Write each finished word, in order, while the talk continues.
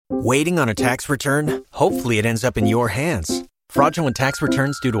Waiting on a tax return? Hopefully it ends up in your hands. Fraudulent tax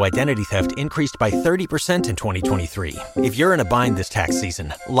returns due to identity theft increased by 30% in 2023. If you're in a bind this tax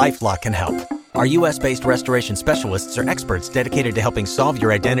season, LifeLock can help. Our U.S.-based restoration specialists are experts dedicated to helping solve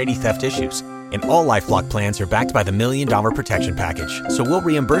your identity theft issues. And all LifeLock plans are backed by the $1 Million Protection Package. So we'll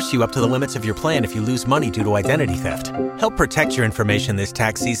reimburse you up to the limits of your plan if you lose money due to identity theft. Help protect your information this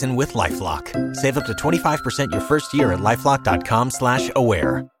tax season with LifeLock. Save up to 25% your first year at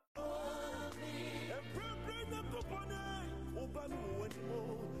LifeLock.com/aware.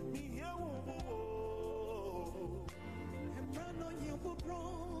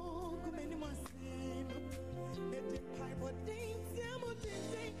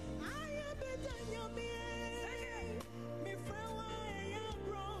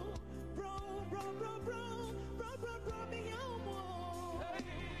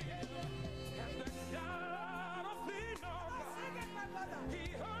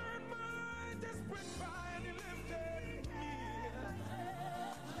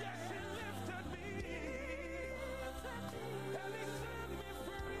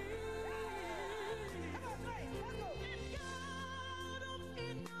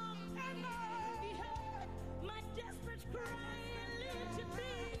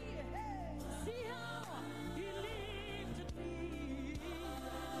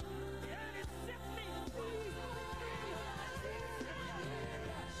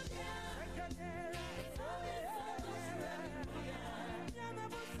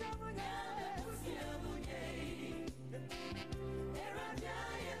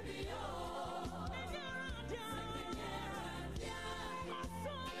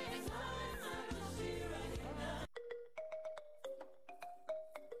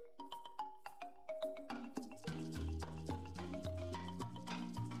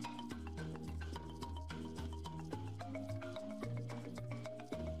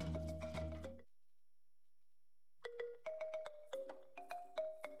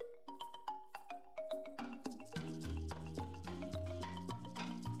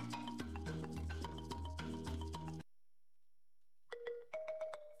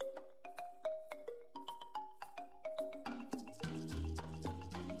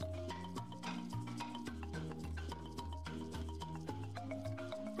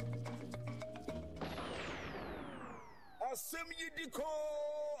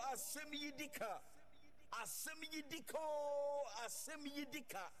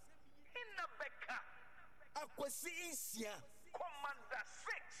 Asemyidika. Inabeka. Akwesi Insia. Commander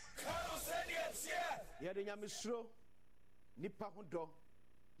 6. Karusenyetia. Yede nyamisro. Nipa hundo.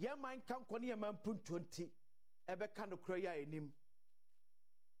 Yaman kankoni yaman puntonti. Ebeka no kroya enim.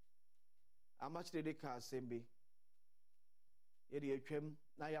 Amachire de ka asembe. Yede yetwem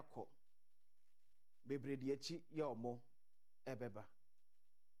na yakọ. Bebredi echi ye omo ebeba.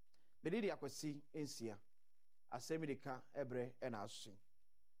 Bedidi akwesi Insia. Asemidika ebre ena asu.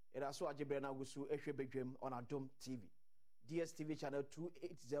 Era so ajebre na gusu ehwe bedwem on Adom TV. DSTV channel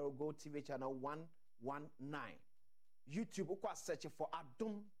 280, Go TV channel 119. YouTube uko search for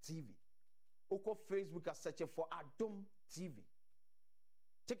Adom TV. Uko Facebook search for Adom TV.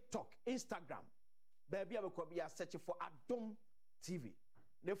 TikTok, Instagram. Baby abeko be search for Adom TV.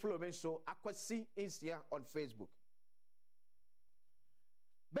 Ne follow me so akwasi Insia on Facebook.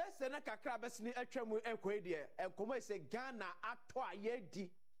 Bese na kakra bese ni atwamu enkoedie enkomo ese Ghana ato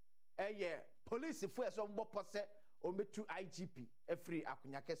ayedi eye police fo eso mbo pose ometu IGP every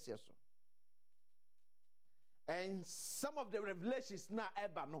akunya kese so. And some of the revelations na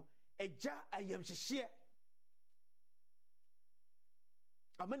eba no eja ayem hihye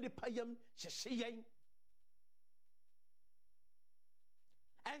amande payam hihyen.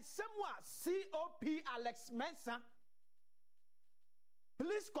 And someone COP Alex Mensah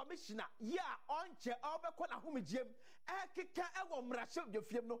Police Commissioner, onche obekọ na humijiem ekeka ewo mrashe de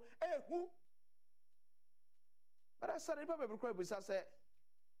fiem no ehu. But I said if I be say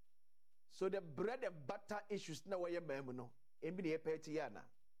so the bread and butter issues na way mem no emi na epeti ya na.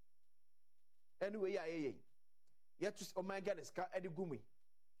 Anyway ya ye. Yet to oh my God is ka edigumi.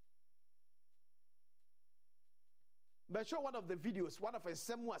 But show one of the videos, one of a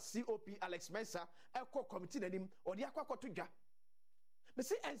semwa COP Alex Mensah eko committee nanim odi akwa to dwa. Me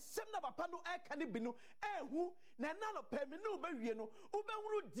say ensem na papa no e kan bi no ehu na na no pe me no ba wie no wo ba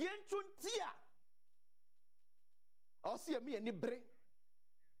huru die ntunti a o se me ani bre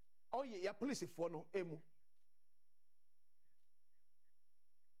o ye ya police fo no emu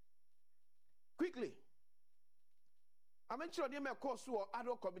quickly amenchiro de me course wo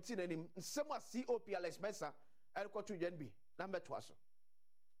adult committee nanim nsem a COP Alex Mensah e ko to yen bi na meto aso.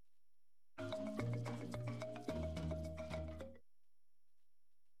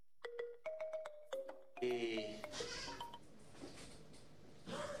 a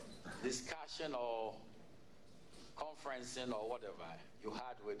discussion or conferencing or whatever you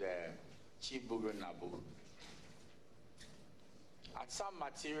had with Chief Bugre Nabu. At some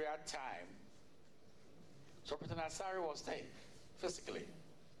material time, Superintendent Asare was there physically.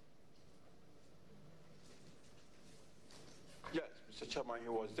 Yes, Mr. Chairman, he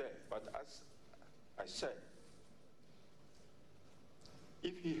was there. But as I said,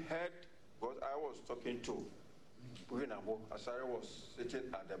 if he heard what I was talking to Bugre Nabu, Asare was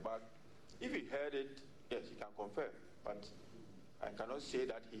sitting at the back. If he heard it, yes, he can confirm. But I cannot say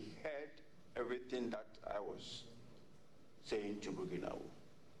that he heard everything that I was saying to Bugre Nabu.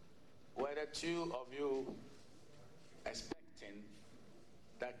 Were the two of you expecting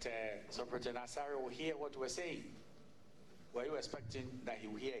that Superintendent Asare will hear what we're saying? Were you expecting that he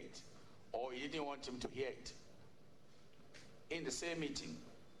would hear it? Or you didn't want him to hear it? In the same meeting?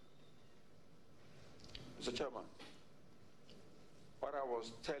 Mr. Chairman, what I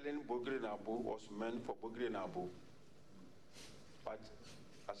was telling Bugre Nabu was meant for Bugre Nabu. But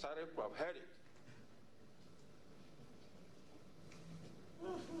Asare could have heard it.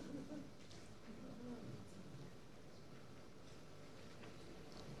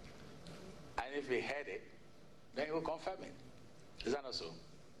 And if he heard it, then he will confirm it. Is that not so?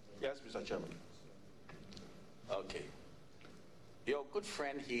 Yes, Mr. Chairman. Okay. Your good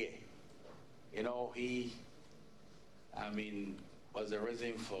friend here, you know, he, was the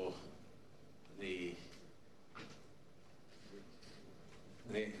reason for the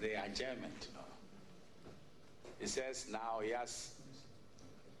adjournment. He says now he has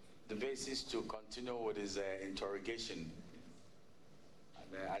the basis to continue with his interrogation.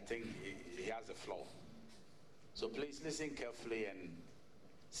 And I think he has the floor. So please listen carefully and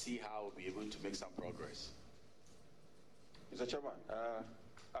see how we'll be able to make some progress. Mr. Chairman,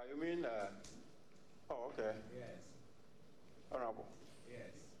 you mean, oh, okay. Yes. Honorable.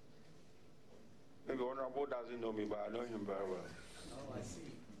 Yes. Maybe Honorable doesn't know me, but I know him very well. Oh, I see.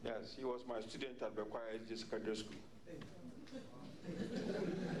 Yes, he was my student at Bekwai SD Secondary School.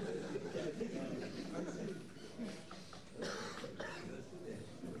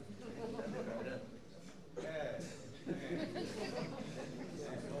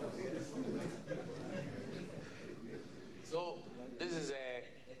 So this is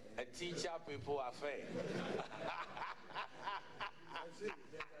a teacher people affair.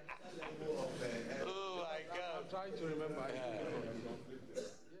 Oh my God! I'm trying to remember.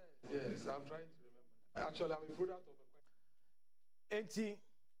 Yes, I'm trying to remember. Actually, I'm a product of a question. Enti,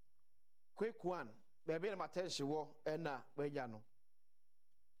 quick one. Baby, my attention wo ena wenya no.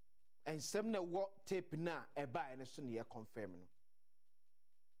 Ensem na wo tape na eba ene so ne confirm no.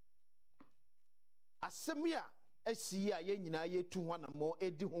 Asem ya asi a ye nyina ye tu ho na mo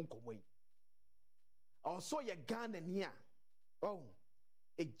edi ho nkomo yi. Also ye Ghana ni a. Oh,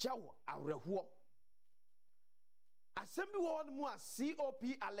 ejawo awreho. Asem bi wo mu a COP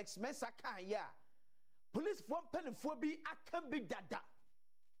Alex Mensa kan ya. Police from Penfobi Akambi Dada.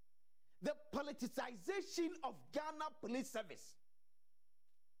 The politicization of Ghana Police Service.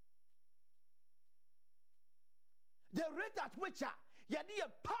 The rate at which yadi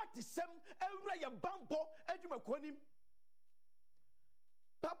a party sem every bambo edumakonim.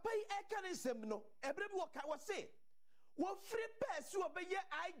 Papa ekanin sem no ebrebi waka wase. Wo free pass you obey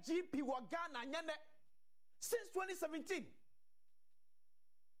IGP wa Ghana nyane since 2017.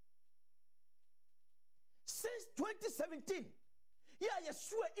 Since 2017, yeah, you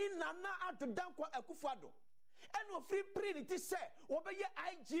swear in Nana at the Danko Akufado. And no free print it say, obey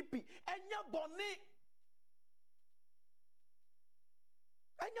IGP and your bonnet.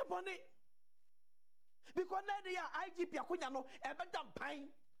 And your bonnet. Because now they are IGP Akunyano, Ebedam Pine,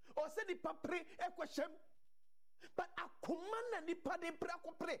 or send the papre a question. But a command and the Pade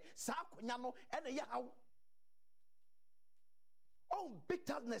Pracopre, Sakunyano, and a Yahoo. On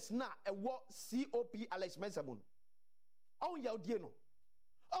bitterness na what COP Alex Mensa. On Yaudieno.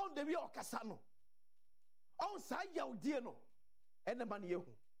 On the Rio Casano. On Sa Yaudieno. And the man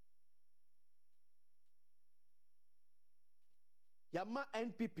yehu. Yama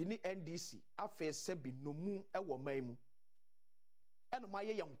NPP ni NDC. Afe sebi no mu ewo maimu. And my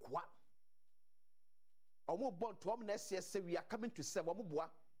young kwa. Omo born to say we are coming to serve.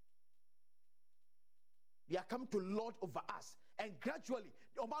 They are coming to lord over us. And gradually,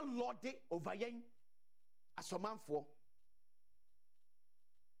 the man lorded over yen as a man for.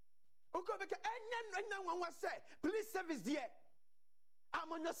 Okay, because anyone was say, police service there.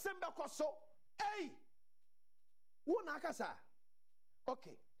 I'm on the same back so. Hey, who nakasa?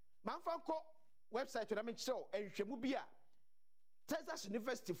 Okay, man fanko website to them show and shemubia. Texas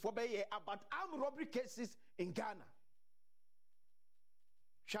University for about armed robbery cases in Ghana.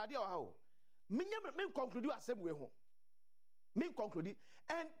 Shadi or how? Min conclude assembly home. Min conclude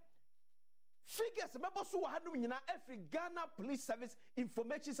and figures members who had every Ghana Police Service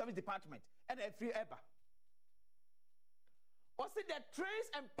Information Service Department and every ever. Or see the trains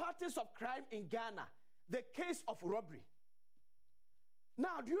and patterns of crime in Ghana, the case of robbery.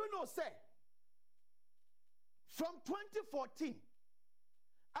 Now, do you know, say, from 2014,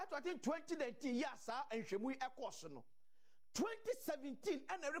 I think 2019, yes, sir, and Shemui Ekosono. 2017,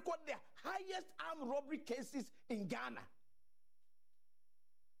 and I record the highest armed robbery cases in Ghana.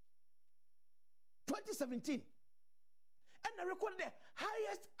 2017, and I record the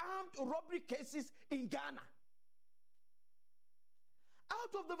highest armed robbery cases in Ghana.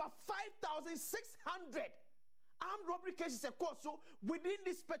 Out of the 5,600 armed robbery cases, of course, so within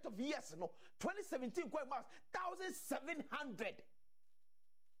this spate of years, 2017, quite much, 1,700.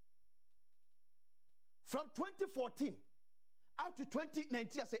 From 2014 out to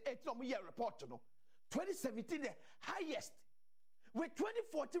 2019, I say 8 year report, 2017 the highest, with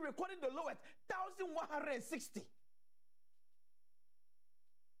 2014 recording the lowest, 1,160.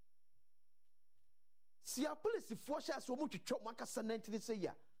 See, our police force so much to chop one cast this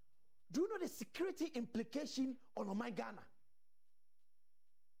year. Do you know the security implication on my Ghana?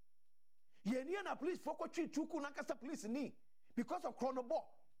 Yeniana police focus to Kunakasa police ni because of chronobo.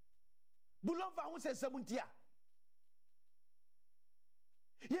 Bulova who says Samuntia.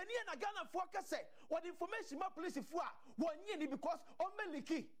 Yeniana Ghana focus say what information my police for 1 year because on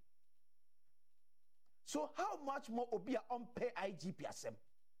Meliki. So how much more Obia on pay IGP asem?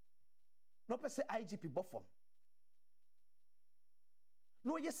 No per se IGP bofom.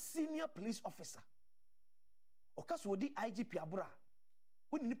 No ye senior police officer. Okas wodi IGP abura.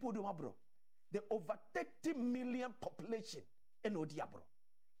 When nipo do abro. The over 30 million population in Odi abro.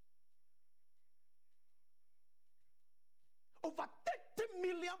 Over 30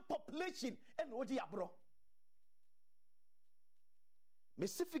 million population in Odi abro. Me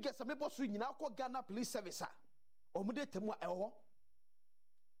si figure sa me bosu nyina ko Ghana Police Service. Omude temu ewo.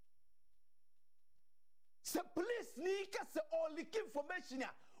 Se police ni ka se all the information ya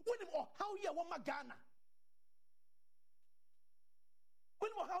when or how ye won Ghana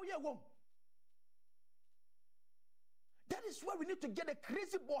when or how ye won. That is why we need to get the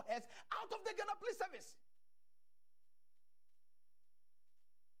crazy ball heads out of the Ghana Police Service.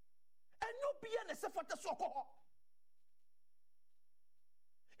 And no be except for the so-called.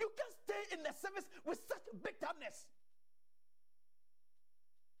 You can't stay in the service with such bitterness.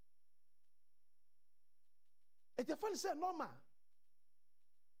 It's a fun say normal.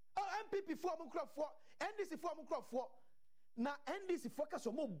 Oh, MPP for NDC for now NDC focus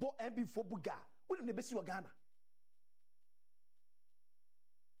on more MPP for Buga. Wouldn't they be see Ghana?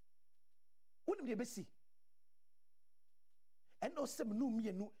 Wouldn't they be see? And no some no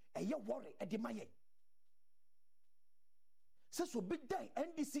me no a year worry at the maye. So big day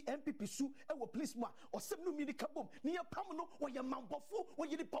NDC MPP su e wo police ma or some no me kabom near pamuno or your mambofu or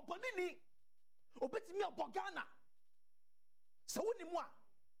you the papa nini. Obeti mi abogana. So woni mo.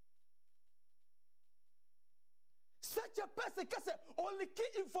 Such a person can say only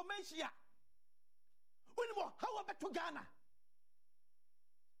key information. Woni mo how about to Ghana?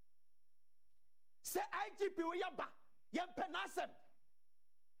 Say IGP we yaba, ya penasem.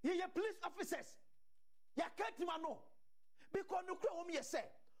 Ye police officers. Ya ketimano. Because no kro me say,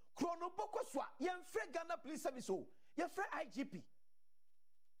 chrono boko swa, ya mfre Ghana Police Service o. Ya mfre IGP.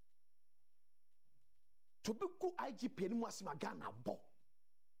 To be go IGP ni mo asima Ghana bo.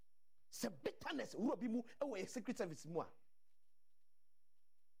 Se bitterness urobi mu e secret service mu a.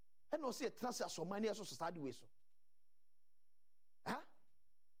 E no se transfer so many so society way so. Huh?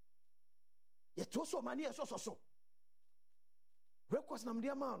 Ye to so many so. Request na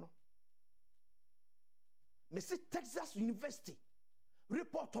mdia ma no. Me see Texas University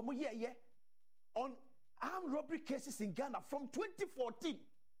report omo ye on armed robbery cases in Ghana from 2014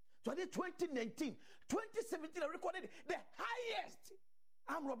 to 2019, 2017 recorded the highest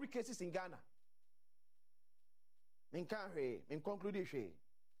armed robbery cases in Ghana. Min conclude she.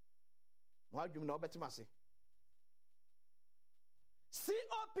 No argument no better say.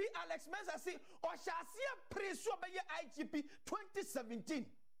 COP Alex Mensah say o shall see a praise so be IGP 2017.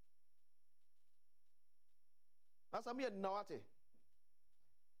 That's a mere nawate.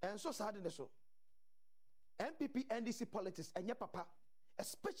 And so sad in the so. MPP NDC politics and your papa,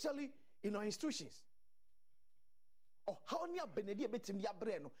 especially in our institutions. Or how near Benedia betim ya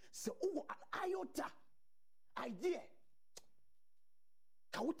breno, se uwo an iota idea.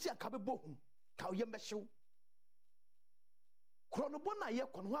 Kautia kabebohum, kauyemeshu. Chronobona ye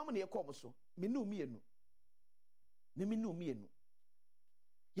konwam na ye kom so. Menu mienu. Menu mienu.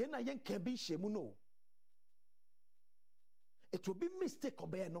 Ye na yen kan bi hyemu no. It will be mistake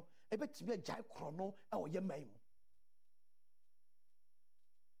obey no. Ebetimi agya chrono e wo ye man mu.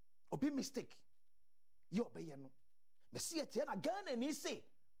 Obi mistake. Ye obey no. Me see it na Ghana ni say.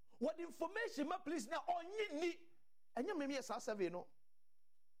 What information ma please na onyi ni. Enye me me sa survey no.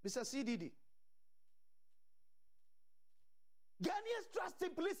 Mr. CDD. Ghanaians trust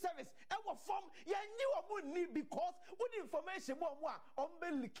in police service. Ever form ya knew a need because what information more on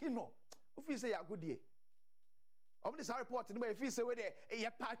Belikino. If you say a good year. On this report, if you say where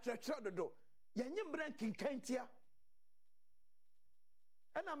a patriot do. Ya branking can't ya.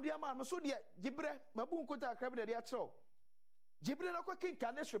 And I'm the man, so dear, Gibre, Mabun Kota Crabbe, the actual. Gibre King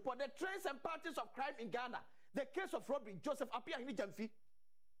can report the trends and patterns of crime in Ghana. The case of robbery, Joseph Apia Hinijanfi.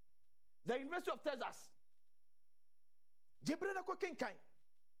 The University of Texas. Jibril na King Kai.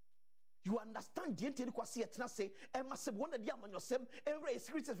 You understand the entity kwasi etna say e massive one of the among yourself every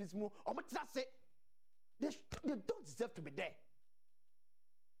secret service mu or say they don't deserve to be there.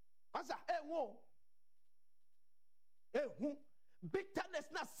 Asa who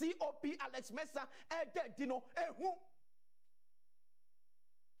bitterness na COP Alex Mesa dead dino who.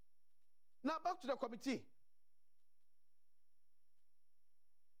 Now back to the committee.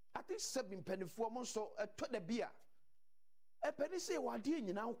 I think 7 penny for months so to the beer. A penny say what dear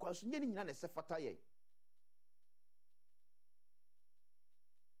you now cause any nan as a fataye.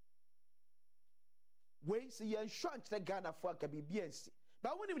 We see and shunt the Ghana for a BBNC.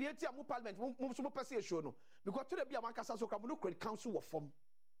 But when we get a parliament, move some passage show no. Because to the be a Macassa so come look at council of form.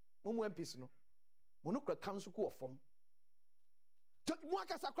 Mumu MPs no. Monocle council of form.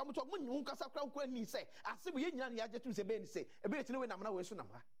 Mwakasa kwa mtu mungu kasa kwa kwani say asibu yenyan ya jetu se ben say e be tini we namna we so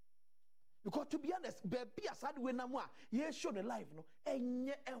namra because to be honest baby asade we namu a ye show the life no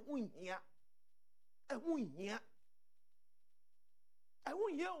enye ehunhia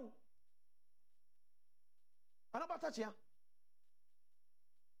o anabata chia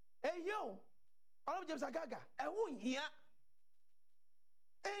eyo anab James Agaga ehunhia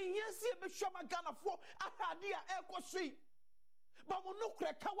enye si e be shoma Ghana for ahade a ekosui. But we no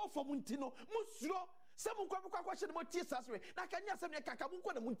crack cover for Muntino, Musro, some question about tears. I can yes, some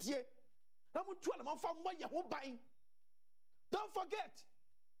Kakamuko and Muntie. I'm 12 months from what you're buying. Don't forget,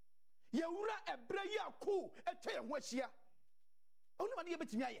 Yaura a Breya cool, a tail what's here. Only money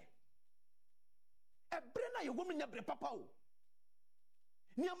about me. A Brenna, your woman, your papa.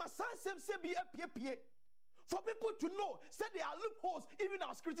 Near my son, be a PA. For people to know, said there are loopholes even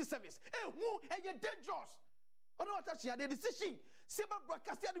our security service. And who and you're dangerous. Oh no, touch the decision. Seba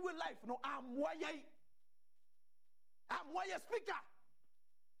broadcast the life. No, I'm why speaker.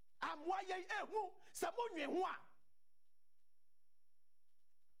 I'm why who someone who.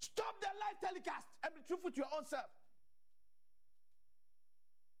 Stop the live telecast and be truthful to your own self.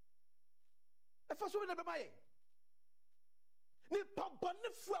 The first one never mind. Ni pambane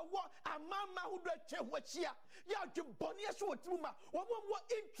fua wa amama who do che wachia ya ju bonia so tuma wo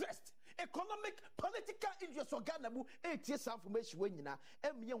interest economic political interest for Ghana mu etie information we nyina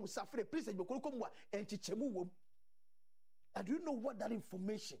emye hu safre president be kolko mu enchichemu wom. And do you know what that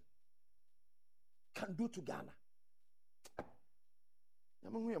information can do to Ghana?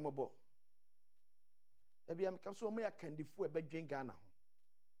 Yamu hu yemobo ebi am kam so mo ya kandifu e badwen Ghana ho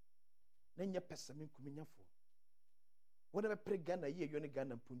na nya pesame nkumenyafo. Whatever pre Ghana ye you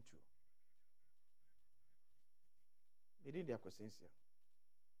Ghana puntu. Me din dia kwasensia.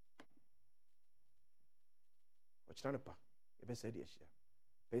 Ochana pa. E be say dia hia.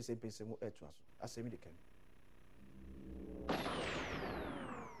 Mpensenpensenmu eto aso. Asemi de kan.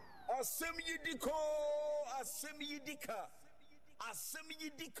 Asemi yidiko, asemi yidika. Asemi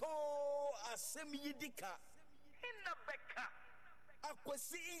yidika. Inna beka.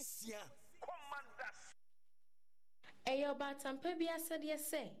 Akwesi insia. Commander. Eyo batampa bi asade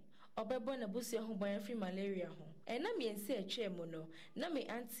se obebo na busu ho ban free malaria ho na me ense atwa mu no na me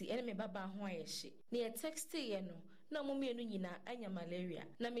auntie ene me baba ho ayehye na ye text ye no na mo mienu nyina anya malaria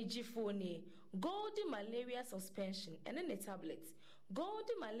na me gifo ne gold malaria suspension ene ne tablet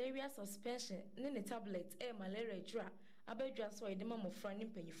gold malaria suspension ne tablet malaria dra abadwa so ye de mamofra ne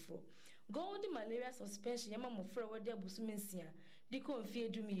mpanyifo gold malaria suspension ye mamofra wode abusumensia di konfie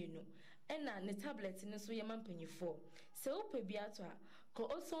dumienu ena ne tablet ne so ye mampanyifo se opa biato a ko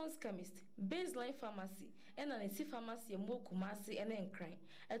Oson's chemist baseline pharmacy ena ne si pharmacy mo kumase ene nkran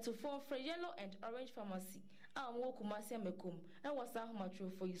eto phone for yellow and orange pharmacy a mo kumase amekom e wasa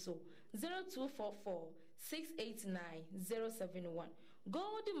homatro for you so 0244 689 071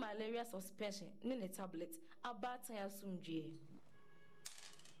 gold malaria suspension ne tablet abatan asumdwe.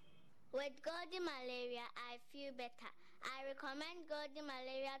 With golden malaria, I feel better. I recommend golden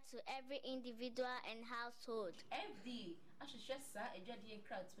malaria to every individual and household. FD,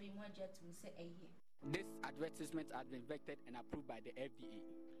 This advertisement has been vetted and approved by the FDA.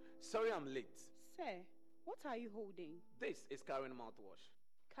 Sorry I'm late. Sir, what are you holding? This is Karen mouthwash.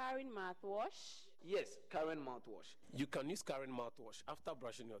 Karen mouthwash? Yes, Karen mouthwash. You can use Karen mouthwash after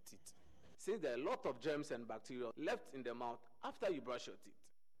brushing your teeth. Since there are a lot of germs and bacteria left in the mouth after you brush your teeth.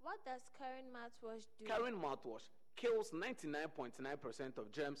 What does Karen mouthwash do? Karen mouthwash kills 99.9%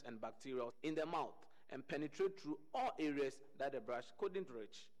 of germs and bacteria in the mouth and penetrate through all areas that the brush couldn't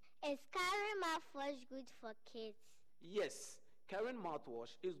reach. Is Karen mouthwash good for kids? Yes, Karen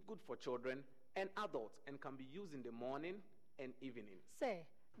mouthwash is good for children and adults and can be used in the morning and evening. Sir,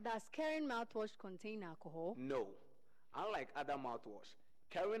 does Karen mouthwash contain alcohol? No. Unlike other mouthwash,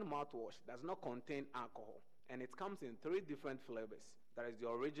 Karen mouthwash does not contain alcohol, and it comes in 3 different flavors. That is the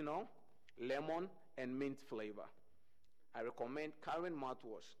original, lemon, and mint flavor. I recommend Karen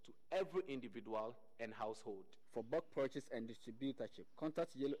mouthwash to every individual and household. For bulk purchase and distributorship,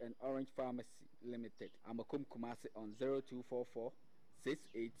 contact Yellow and Orange Pharmacy Limited, Amakum Kumasi on 0244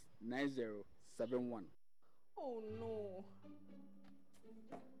 689071. Oh no.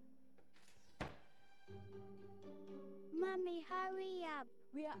 Mommy, hurry up.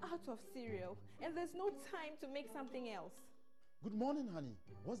 We are out of cereal and there's no time to make something else. Good morning, honey.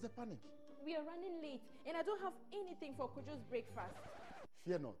 What's the panic? We are running late and I don't have anything for Kojo's breakfast.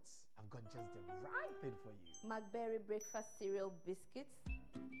 Fear not. I've got just the right thing for you. McBerry breakfast cereal biscuits.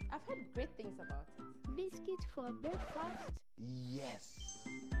 I've heard great things about it. Biscuits for breakfast? Yes.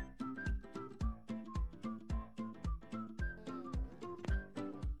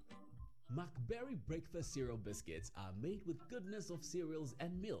 McBerry breakfast cereal biscuits are made with goodness of cereals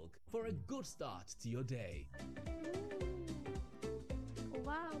and milk for a good start to your day.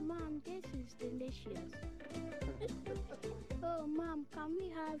 Wow, Mom, this is delicious. Oh, Mom, can we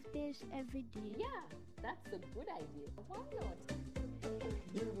have this every day? Yeah, that's a good idea. Why not?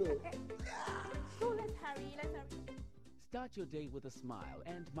 You know. So let's hurry. Start your day with a smile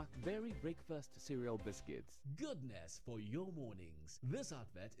and McBerry breakfast cereal biscuits. Goodness for your mornings. This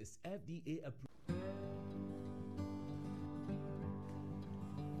advert is FDA approved.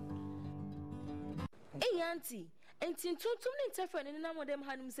 Hey, Auntie, and Tintum interfere in one of them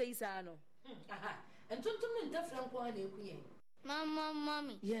Hanum says, Ano. And Tuntum interfere one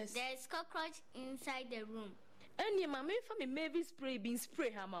Mommy. Yes. There's cockroach inside the room. And your mammy for me, Mavis spray being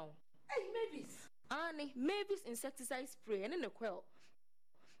spray hammer. Hey, Mavis. Annie, Mavis insecticide spray and in a quail.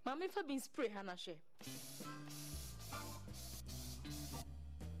 Mammy for being spray hanashe.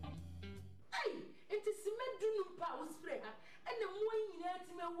 Hey, it is cement dunum power spray, and the one you let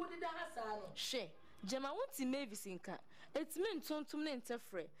me would the Hassan. She, Gemma won't see Mavis in car. It's meant to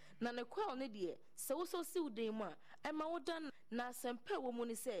interfere. Nana quail nedia, so still day more. And my done na some per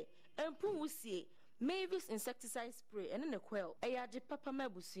woman say, and poo see. Mavis insecticide spray and in a quail. Ayaji papa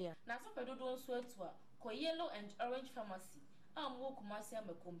mabusia. Nasa Pedro sweat to Yellow and Orange Pharmacy. I'm Wokumasia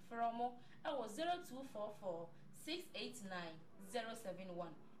Macum Ferromo. I was 0244 689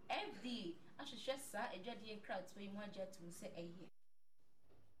 071. FD, I should just say a judgy and crowd to him one jet to say a year.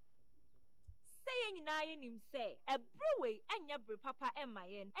 Saying him say a brewy and your papa and my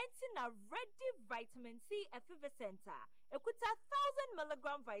end, and sin a ready vitamin C effervescenter. A 1,000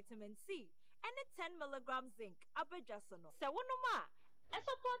 milligram vitamin C. And a 10 milligram zinc, abejasono. So one ma, a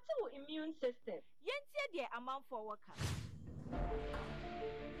support to immune system. Yentia dear amount for worker.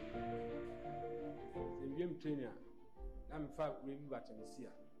 The immune trainer, I'm 5 green vitamin C.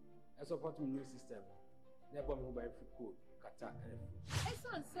 A support immune system. Never move by food, kata and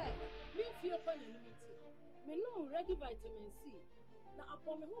Son said, me feel funny limited. Me no ready vitamin C. Now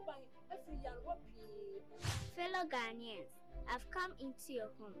upon me who by every young wappy. Fellow Ghanaians, I've come into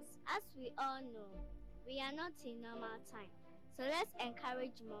your homes. As we all know, we are not in normal time. So let's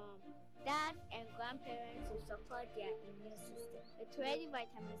encourage mom, dad, and grandparents to support their immune system with ready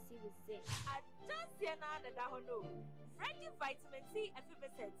vitamin C with zinc. I just see another dahono. Ready vitamin C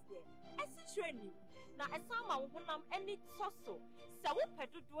effervescent there. As a training. Now, a summer woman any tosso. So we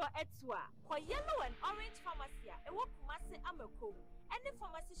pedal etua. For Yellow and Orange Pharmacy, a walk massy amako. Any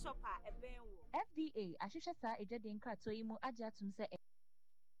pharmacy shopper a benwo. FDA, Ashisha sa ejadin krato imu ajatum se.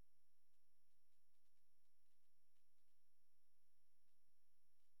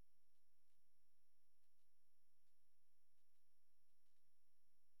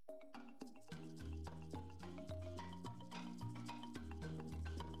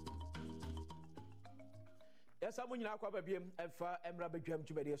 Yes, I'm going to go to Emra Bedwam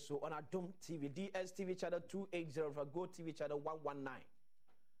Jubedi so on Adom TV, DSTV channel 280 for Go TV channel 119.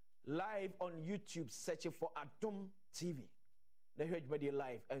 live on YouTube, searching for Adom TV. The huge media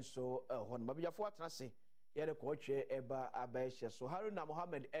live, and so on. Mabia for Trasi, the coach Eba Abesha. So Haruna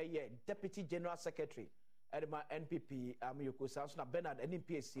Mohammed, Deputy General Secretary at my NPP, Amiyoko Sansuna Bernard,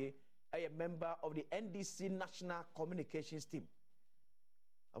 NPSC, a member of the NDC National Communications Team.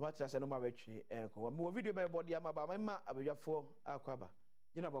 About to say no more video by body, I'm about my ma, Abia for Aquaba.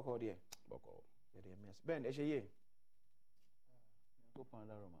 You know about Cordia. Boko. Ben, Eshe.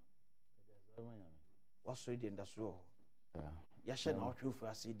 What's reading in the show? Yasha na otwe for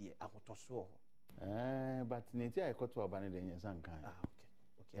asidi akotoso but neti I got to abane de nsan kan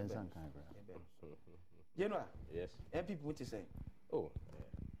okay nsan kan bra you know yes people want to say oh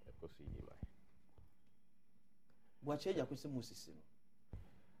ekosi yi mai bo ache ya kwese musisi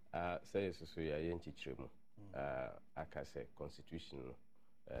no say so ya yen chichire mu aka say constitution no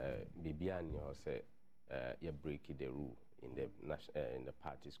bibia ni ho say you break the rule in the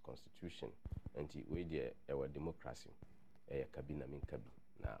party's constitution and we there our democracy kabina min kabi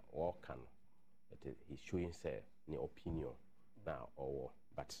na all can he's showing say the opinion now or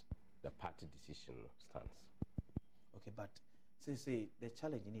but the party decision stands. Okay, but say the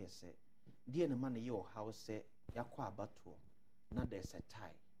challenge in here say dear the man your house say yakwa abato now there's a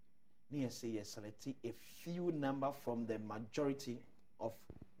tie near say you select a few number from the majority of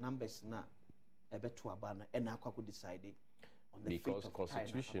numbers now a bet to abana and akwa could decide on the because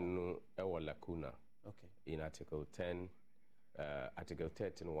constitution no ewa lacuna okay in article 10 article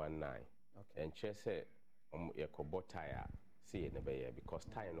 1319 okay and chair say yakobo tire see in the because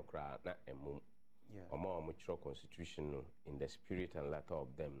tire no kra na emu omo mutual constitution no in the spirit and letter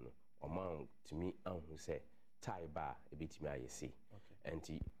of them no omo to me who say tie ba ebitimi ayesi and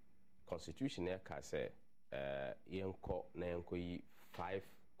the constitution e ka say yenko na yenko yi 5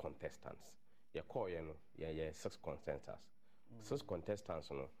 contestants ye call ye no ye 6 contestants 6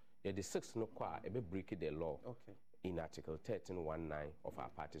 contestants no ye the 6 no kwa e be break the law okay in Article 1319 of our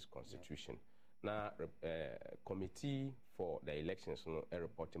party's constitution. Now, committee for the elections no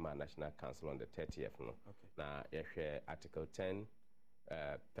reporting my National Council on the 30th. No. Now, Article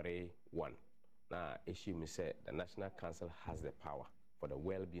 10.3.1. Now, issue me say the National Council has the power for the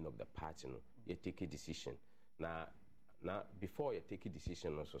well-being of the party. No, you take a decision. Now, before you take a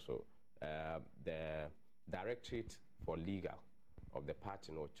decision, also, the Directorate for Legal of the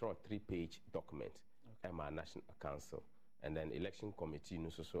party no throw a 3-page document. MI National Council and then election committee no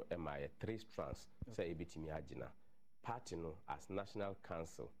so MI 3 strands say ebitimi agina party no as National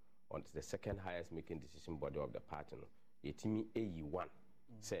Council on the second highest making decision body of the party no yetimi AE1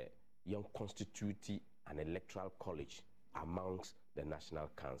 say young constitute an electoral college amongst the National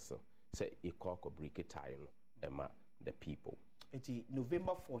Council say equal ko break tie no ema the people eti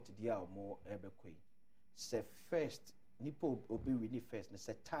November 4th dia mo ebekoi say first nipo obi wini first na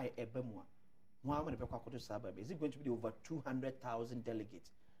say tie ebemu is it going to be over 200,000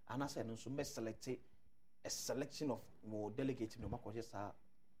 delegates? And I said, no, so may select a selection of more delegates in the market.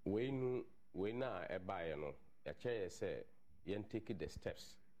 We na a buyer, no, a chair say, yen take the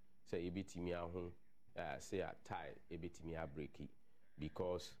steps, say, ebitimia home, say a tie, ebitimia breaky,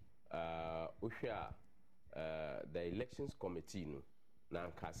 because we share the elections committee, no,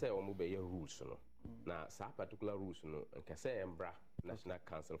 now, can say, or move rules, no, now, some particular rules, no, and can say, embra. National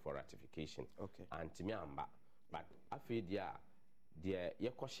Council for Ratification. Okay. And Timiamba. But I feel the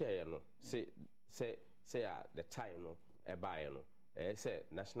share no say the time no no say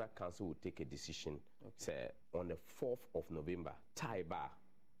National Council will take a decision say on the 4th of November tie bar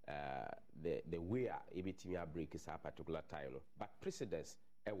the way a break is a particular time no but precedence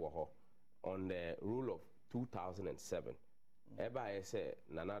on the rule of 2007 Eba say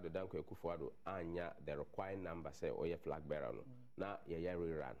Nana de Danko Kufuado anya the required number say oye flag bearer no na ye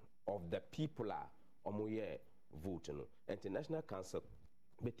rerun of the people are omoye vote no International Council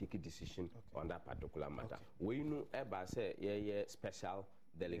be take a decision on that particular matter. We know Eba say ye special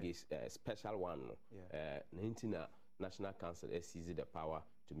delegates special one no National Council seizes the power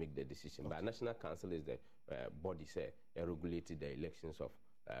to make the decision but National Council is the body say regulated the elections of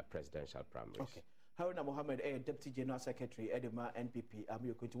presidential primaries. Haruna Mohammed, Deputy General Secretary, Edema NPP,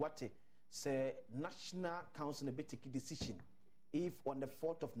 you're going to what say National Council a take a decision if on the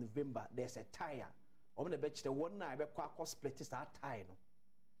 4th of November there's a tie. I'm going to bet the one night split is that tie. No,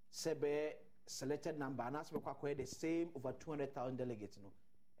 Sebe selected number and ask me the same over 200,000 delegates. No,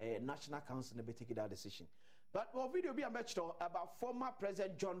 National Council a take that decision. But what video be a match about former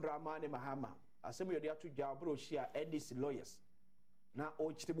President John Dramani Mahama. As some of you are to Jabro share NDC lawyers. Now,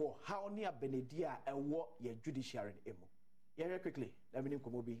 how near Benedia and what your judiciary emo? Yeah, very quickly. Let me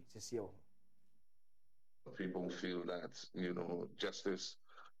come over. People feel that justice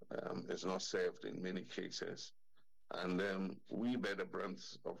is not served in many cases. And we bear the brunt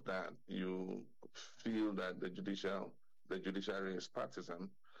of that. You feel that the judiciary is partisan,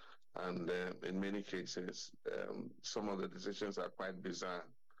 and in many cases, some of the decisions are quite bizarre.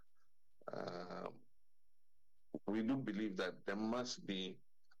 We do believe that there must be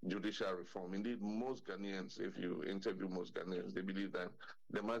judicial reform. Indeed, most Ghanaians, if you interview most Ghanaians, they believe that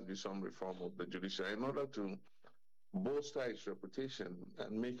there must be some reform of the judiciary in order to bolster its reputation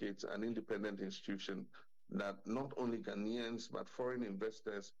and make it an independent institution that not only Ghanaians but foreign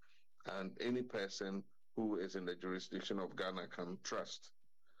investors and any person who is in the jurisdiction of Ghana can trust.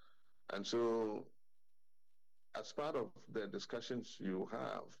 And so, as part of the discussions you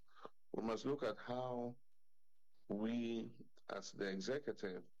have, we must look at how we, as the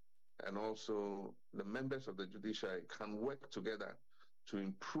executive and also the members of the judiciary, can work together to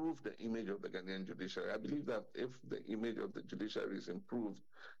improve the image of the Ghanaian judiciary. I believe that if the image of the judiciary is improved,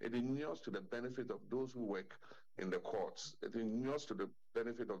 it inures to the benefit of those who work in the courts. It inures to the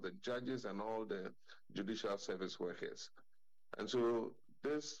benefit of the judges and all the judicial service workers. And so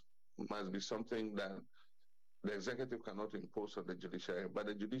this must be something that the executive cannot impose on the judiciary, but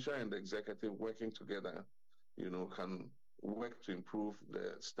the judiciary and the executive working together, can work to improve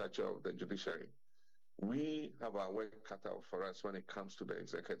the stature of the judiciary. We have our work cut out for us when it comes to the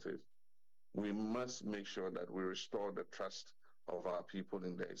executive. We must make sure that we restore the trust of our people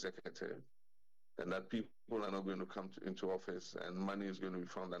in the executive, and that people are not going to come into office and money is going to be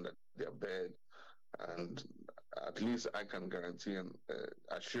found under their bed. And at least I can guarantee and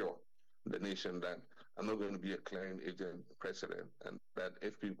assure the nation that I'm not going to be a clearing agent president, and that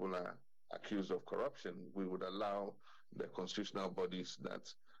if people are accused of corruption, we would allow the constitutional bodies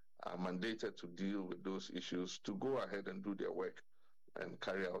that are mandated to deal with those issues to go ahead and do their work and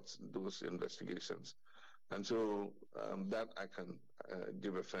carry out those investigations. And so that I can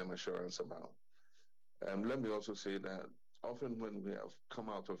give a firm assurance about. Let me also say that often when we have come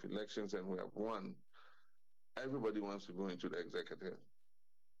out of elections and we have won, everybody wants to go into the executive.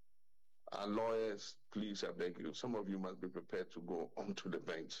 Our lawyers, please, I beg you, some of you must be prepared to go onto the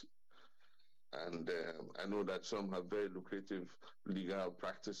bench. And I know that some have very lucrative legal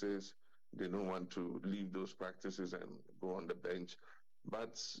practices. They don't want to leave those practices and go on the bench.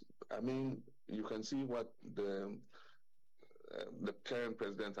 But, I mean, you can see what the current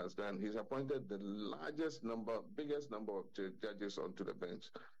president has done. He's appointed the biggest number of judges onto the bench.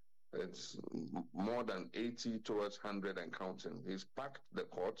 It's more than 80 towards 100 and counting. He's packed the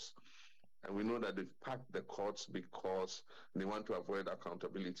courts. And we know that they've packed the courts because they want to avoid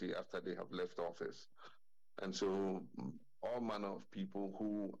accountability after they have left office. And so all manner of people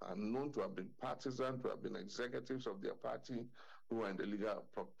who are known to have been partisan, to have been executives of their party, who are in the legal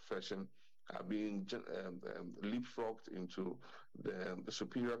profession, are being leapfrogged into the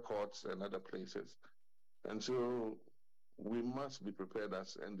superior courts and other places. And so we must be prepared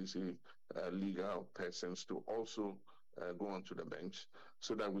as NDC legal persons to also go onto the bench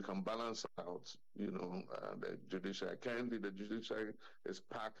so that we can balance out, the judiciary. Currently, the judiciary is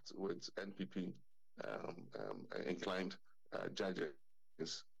packed with NPP inclined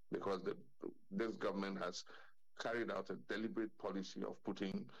judges because this government has carried out a deliberate policy of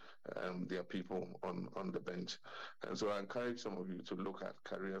putting their people on the bench. And so I encourage some of you to look at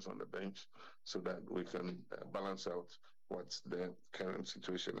careers on the bench so that we can balance out what the current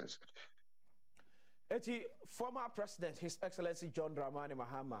situation is. Eti former President, His Excellency John Dramani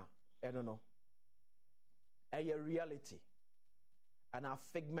Mahama, I don't know, a reality and a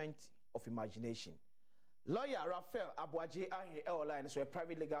figment of imagination. Lawyer Raphael Abuaji Ahi Eoline, so a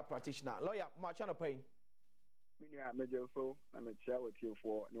private legal practitioner. Lawyer Marchano Payne. Yeah,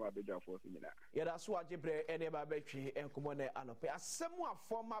 that's what Jibre and Babechi and Kumone Anope. As someone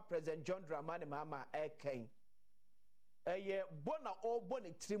former President John Dramani Mahama Ekain. A year bona or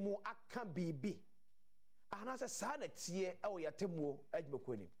bonnet trimu akan bibi. And as a son at Tia, oh, Yatimo,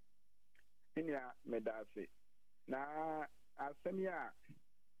 Edmokuni. Inia Medase. Na Asemia,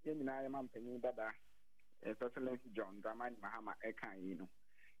 Yemina Mampany Dada, Excellency John Dramani Mahama Ekaino.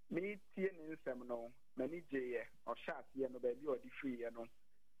 Me Tien in Seminole, many Jay or Shat Yano Baby or the free Yano,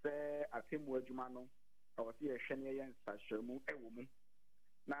 say at him word Jumano, or see a Shania and Sashamu, a woman.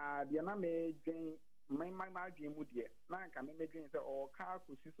 Na Diana may gain my margin would yet. Now can make gains or car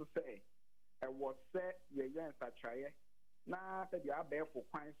could say. Was set your young satire. Now that you are bare for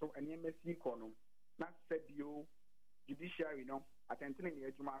quine so an MSC column. Not said you judiciary no attending in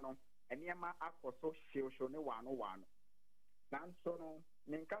the Jumano and Yama Aqua so she'll show no one. Nan so no,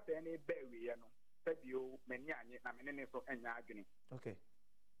 Ninka any berry, said you many so and agony. Okay.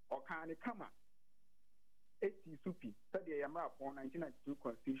 Or can it come up? esi supi sɛdeɛ yɛmmra pɔn 1992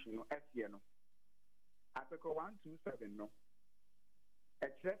 constitution no ɛseɛ no article 127 no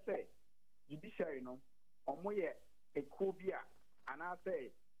ɛkyerɛ sɛ judiciary no ɔmo yɛ ekuo bi a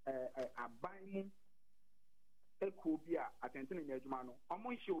anaasɛ aban mu ekuo bi a atɛntɛn ne adwuma no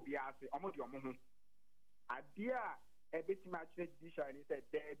ɔmo nhyɛ obiara ase ɔmo de ɔmo ho adeɛ a ɛbɛtumi akyerɛ judiciary ne sɛ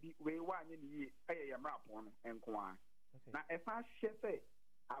daabi wei waanyɛ ne yie ɛyɛ yɛmmra pɔn no nko ara na ɛsan hyɛ sɛ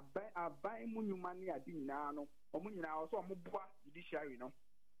aban mu nnwuma ne ade nyinaa no ɔmo nyinaa ɔsɛ ɔmo boa judiciary no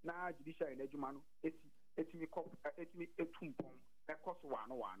na judiciary n'adwuma no etumi etu mpɔn ɛkɔ so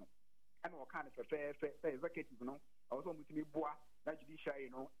waano ɛna ɔka no fɛfɛɛfɛ sɛ executive no ɔsɛ ɔmo tumi boa na judiciary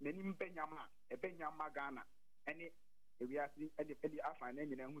no n'anim ɛbɛnyama Ghana ɛne ewiase ɛde afa na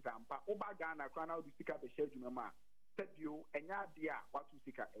nyina ehu sampa woba Ghana koraa na wode sika bɛhyɛ adwuma mu a sɛbio ɛnyɛ adeɛ a wato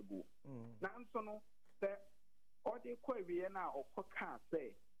sika agu nanso no sɛ ɔde kɔ awie no a ɔkɔ kaa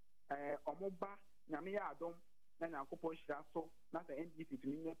sɛ ɔmo ba nyame yɛ adom na nyankopɔn hyira so na sɛ NDC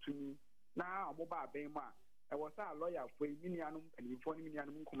tumi nya tumi na ɔmo ba abɛn mu a ɛwɔ sɛ a lɔyafoɔ yi me nuanom mpanimfoɔ ne me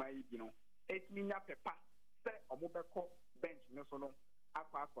nuanom nkuma yi bi no ɛtumi nya pɛpa sɛ ɔmo bɛkɔ bench no so no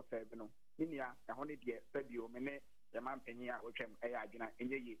akɔ akɔsɛɛbe no me nua ɛho ne deɛ sɛbio me ne yɛma mpanyin a wɔtwam ɛyɛ adwena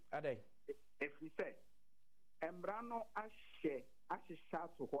ɛnyɛ yie ɛfiri sɛ mmara no ahyehyɛ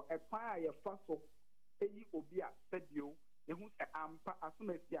ato hɔ ɛkwan a yɛfa so eyi obi a sɛbio ehu sɛ ampa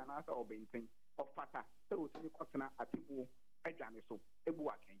asomasi anaasɛ ɔbɛnten ɔfata sɛ otumi kɔtena atebuo adwane so ebu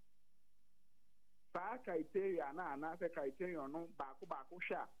akɛn saa criteria na anaasɛ criteria no baako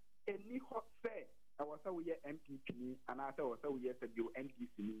hwɛ a ɛni hɔ sɛ ɛwɔ sɛ woyɛ MPP ni anaasɛ ɛwɔ sɛ woyɛ sɛbio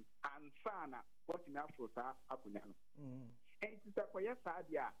NDC ni ansa na wɔtumi aforo saa akonnwa no ɛnti sɛ kɔyɛ saa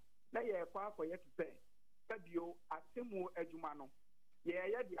deɛ a na yɛkɔ akɔyɛ te sɛ sɛbio atemu adwuma no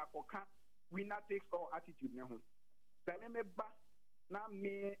yɛyɛ de akɔka winner takes all attitude ne ho sɛ me ba na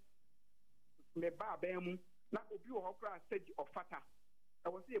me ba abɛn mu na obi wɔ hɔ koraa sɛgye ɔfata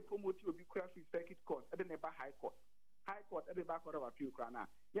ɛwɔ sɛ yɛ promote obi koraa free circuit court ɛde ne ba high court ɛde ba akɔrɔ wapii koraa no a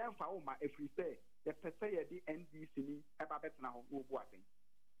yɛmfa wo ma ɛfiri sɛ yɛpɛ sɛ yɛde NDC ni ɛba bɛtena hɔ na wɔbu atɛn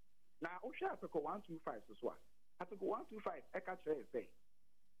na wohwɛ article 125 so a article 125 ɛka kyerɛ sɛ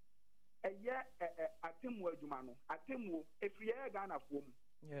ɛyɛ atemu adwuma no atemuo ɛfiri yɛyɛ Ghanafoɔ mu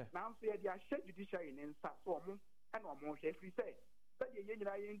nanso yɛde ahyɛ judiciary ne nsa so ɔmo ɛna ɔmo hwɛ ɛfiri sɛ sɛdeɛ yɛn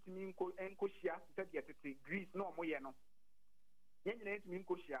nyinaa yɛntumi nkɔhyia sɛdeɛ tete Greece na ɔmo yɛ no yɛn nyinaa yɛntumi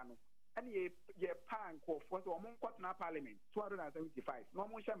nkɔhyia no ɛne yɛpaa nkɔɔfoɔ sɛ ɔmo nkɔtena parliament 275 na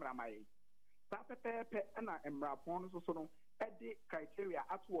ɔmo nhyɛ mmarama yɛn saa pɛpɛɛpɛ ɛna mmarapɔn no so no ɛde criteria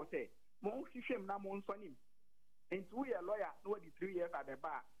ato hɔ sɛ mo nhwehwɛ mu na mo nsɔ nim nti woyɛ lawyer na wadi 3 years at the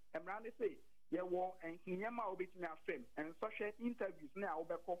bar mmara ne sɛ yɛwɔ nneɛma a wobɛtumi afam nsɔhwɛ interviews ne a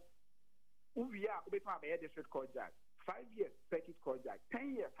wobɛkɔ wowie a wobɛtumi abɛyɛ district court judge 5 years circuit court judge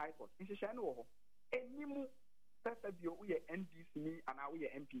 10 years high court nhyehyɛ no wɔ hɔ ɛnimu sɛ bio woyɛ NDC ni anaa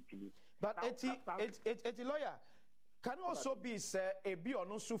woyɛ MPP ni but eti lawyer can also be sɛ ebi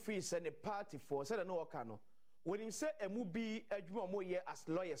ɔno nso fi sɛ ne party for sɛ no wɔka no wɔnim sɛ emu bi adwuma ɔmo yɛ as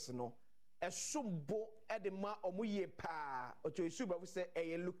lawyers no ɛsombo ɛde ma ɔmo yie paa ɔtɔ esu bɛfo sɛ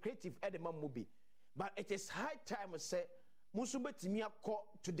ɛyɛ lucrative ɛde ma mo bi but it is high time sɛ mo nso bɛtumi akɔ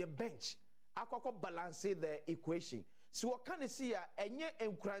to the bench akɔkɔ balance the equation si wɔka ne si a ɛnyɛ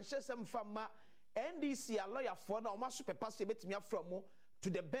nkuranhyɛsɛm fa ma NDC a lawyer na ɔmo aso pɛpa sɛ bɛtumi afra mo to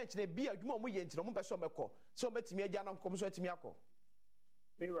the bench na bi adwuma ɔmo yɛ ntina ɔmo pɛ sɛ ɔmɛkɔ sɛ ɔmɛtumi agya na nkɔm so atumi akɔ.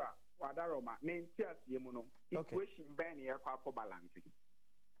 mira wadaroma ne nti aseɛ mu no equation bɛn ne yɛkɔ akɔ balance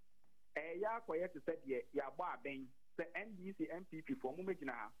ɛyɛ akɔyɛ te sɛ deɛ yɛabɔ abɛn sɛ NDC MPP fo ɔmo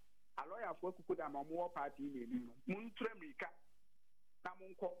mɛgyina ha alɔyafoɔ akuku da ma ɔmo wɔ party mmienu no mo ntura mmirika na mo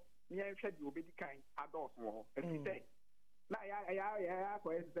nkɔ ne yɛnhwɛ deɛ obɛdi kan adɔɔso wɔ hɔ ɛfiri sɛ na ɛyɛ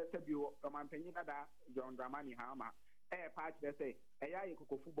akɔyɛ te sɛ bi ɔmampanyin dada John Dramani Hama ɛyɛ party dɛ sɛ ɛyɛ ayɛ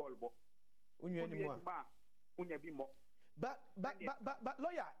koko football bɔ onye ni mo a onye bi mo but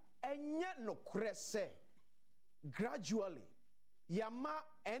lawyer enye no korɛ sɛ gradually yama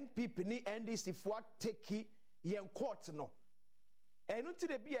NPP ni NDC fo take yen court no enu ti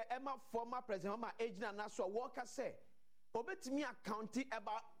de bi e ma former president ma agina na so worker say obetimi accounting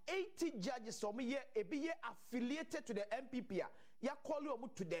about 80 judges so me ye ebi ye affiliated to the MPP a ya call you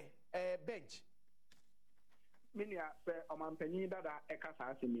to the bench minia sɛ ɔmampanyin dada ɛka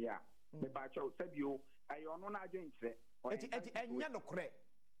saa asɛm yi a mebakyɛw sɛbio ɛyɛ ɔno no adwenkyerɛ ɛti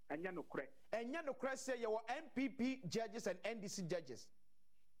ɛnyɛ nokorɛ sɛ yɛwɔ MPP judges and NDC judges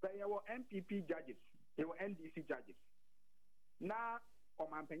sɛ yɛwɔ MPP judges yɛwɔ NDC judges na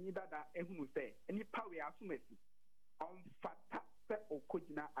ɔmampanyin dada ehunu sɛ nipa wei asomasi ɔmfata sɛ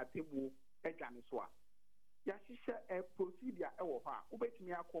ɔkɔgyina atebuo adwane so a yɛahyehyɛ procedure ɛwɔ hɔ a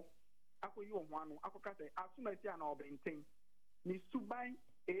wobɛtumi akɔ ako yi ohwanu ako kase asuma si ana obenten ni suban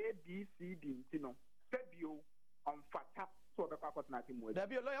ABCD ntino fabio on fata so be kwakot na timu da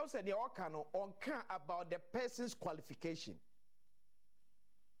bi lawyer said the okano on can about the person's qualification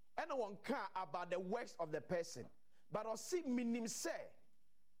and on can about the works of the person but o see minim say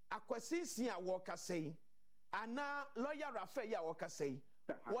akwasisi a worker say ana lawyer Rafael ya worker say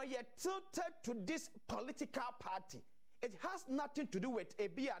we are tilted to this political party. It has nothing to do with a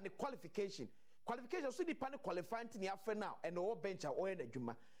beer and the qualification. Qualification so depend qualifying to the after now and all bench or in the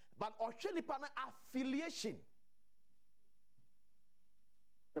juma. But also depend affiliation.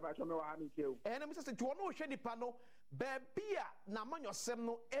 And I'm saying to one shady panel, baby, na man yourself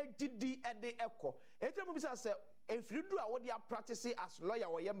no AGD at the echo. It's a say if you do what you are practicing as lawyer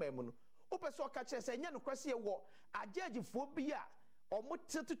or your memono. Open so catch say, no question what a judge phobia or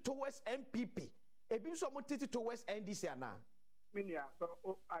motivated towards MPP. Ebi so motivated towards NDC ana. Minia so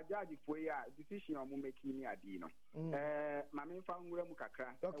a judge for ya decision on making ni adi no. Mame fa nwura mu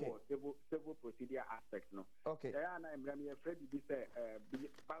kakra civil procedure aspect no. Okay. There na emra me afraid be say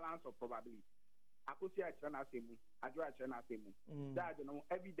balance of probability. Akosi a kira na asemu, adwo a kira na asemu. Judge no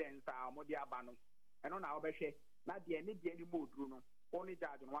evidence a mo de aba no. Eno na obehwe na de ni modru no. Only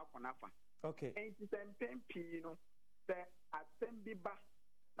judge no akona fa. Okay. Enti sempempi no se assembly ba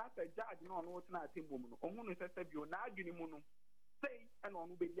that's a judge no na asemu no. Ohun no se bi o na adwini mu no. Say and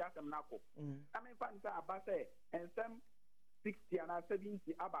on be asem na ko. I mean fan say aba say and some 60 and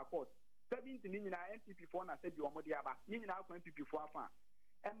 70 aba court. 70 ni na NPP for na say bi omo de aba. Ni na akwa NPP for afa.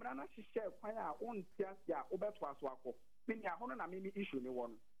 Emra na hihye kwan a on tiasia obeto aso akọ. Mini ahono na mini issue ni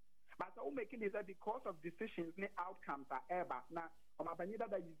won. But so making is that because of decisions ni outcomes are ever na omabanyida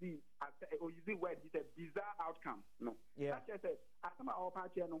that you see as or you see word is a bizarre outcome no. Yeah. That is asama o pa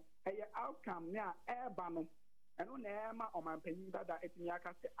che no e outcome ni a ever no. Eno na ema omabanyida that etimi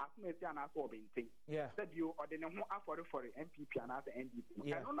aka se asuma esi ana so obenten. Yeah. Said you or the no afore for MPP and as NDP.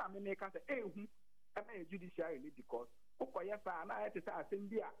 Eno na me make say ehu ema judiciary ni because okoye fa na ete say asem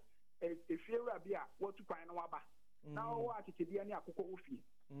bi a efiewura bi a wotu kwan no waba. Na o atitide ni akoko ofi.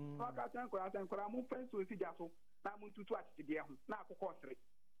 So aka senkora mu fence o si jaso na mu tutu atitide ho na akoko osre.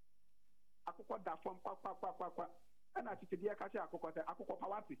 Akoko da fom kwa na atitide ka che akoko se akoko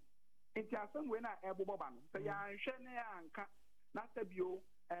pawati. Enti asem we na eboboba no. Se ya nhwe ne anka na sabio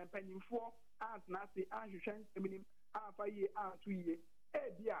panyimfo ant na se anhwehwe eminim afa yi antu yi.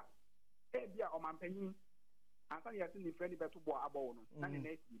 Ebia o mampanyin ansa ya tin ni friend beto bo abo no na ne na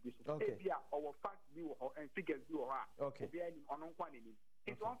esi bi so. Ebia o fact bi wo and figures bi wo ha. Obia ni ono nkwa ni.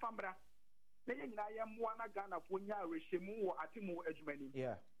 It's one family. Na ye nyina ye mmoa na Ghana fo nya rehemu wo atemu adwumani.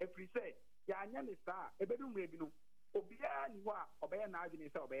 Every say ya anya ne saa ebedu mre bi no. Obia ni ho a obeye na adwene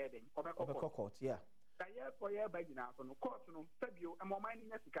say obeye den. Obekọ court, yeah. Da ye for ye ba nyina so no court no sabio e mo man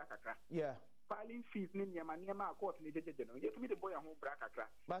ni sika kakra. Yeah. Filing fees ni niema court ni jejeje no. Ye tumi de boy ho bra kakra.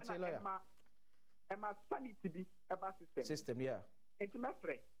 But lawyer. Emma sanity bi eba system. System, yeah. Enti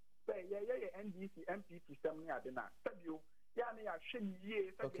mefre. Say ye NDC MPP system ni ade na. Sabio ya ne ya hwe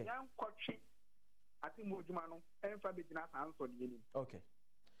yie say yan kwotwe ati mo djuma no enfa be gina sanso de ni. Okay.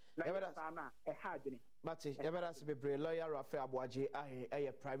 Na e ha adwene. But evidence be lawyer Rafael Aboaje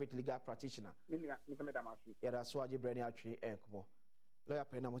a private legal practitioner. Me me da masu. Yeah, that's why Breni atwe enkomo. Lawyer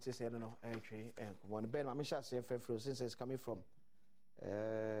Pena Moti say no entry enkomo. And Ben Mamisha say since it's coming from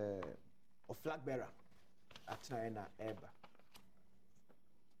a flag bearer at Naina Eba.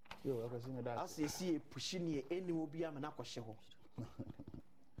 Yo, I see that. As you see, pushing ye any will be a manako.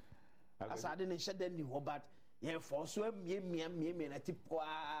 As I didn't shed any ho, but yeah, for swim, me, and a tip,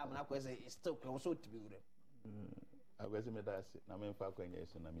 manako is still close to be with him. I was in that. I mean, Falcon,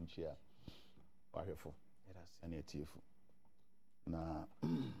 yes, and I mean, chair. Wonderful. And a tearful. Now,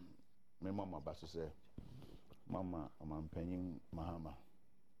 my mama, Basso say, Mama, I'm penning Mahama.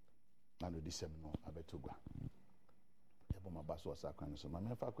 I know this no, I bet to go. My boss was a kind of so my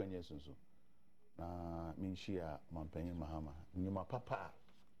men for years and so. Mean she my penny Mahama. Knew my papa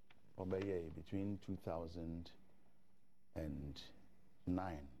obey between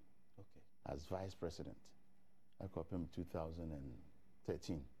 2009 as vice president. I called him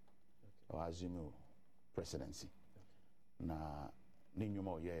 2013. I assume presidency. Na ninyo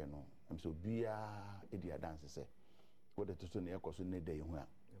mo ye no. I'm so bia idia dance say. What the to ne ekoso ne day hu a.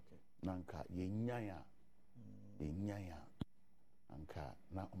 Nanka ye nyanya anka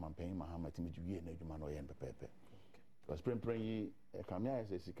na omampanyi Mahama timi dwie na adwuma no ye pepepe because prempren yi kamia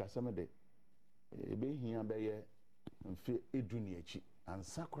ese sika semede ebe hia be ye mfe eduni achi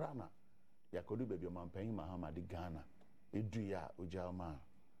ansakra na yakodu bebi omampanyi Mahama di Ghana edu ya ojama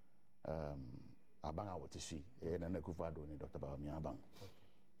abanga wotisi na Nakufo-Addo ni Dr. Badwam Mpensenpensenmu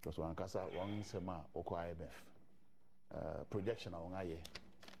because one kasa one sema oko IMF projection on aye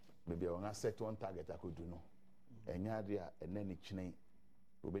maybe on set one target akodu no enya de a enani chine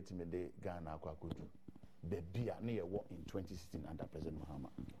obetime de Ghana akodu bebia na ye wo in 2016 under President Mahama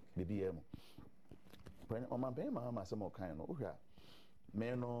bebia mo Badwam Mahama some kind no ohwa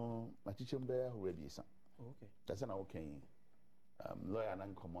me no machichim be already san okay that's na okay lawyer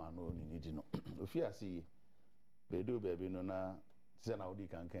nan komo ano ni di no ofia si be do baby no na say na odi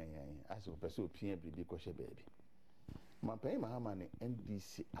kan yan aso person opia bibi ko hye baby Badwam Mahama ne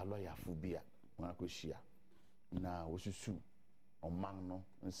NDC a lawyer fu bia won akohia na wosusu oman no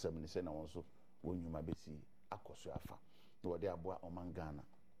nsem ne say na won so wonyuma besi akoso afa na wode aboa oman Ghana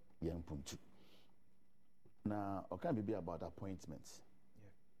yan puntu na okan bibi about appointments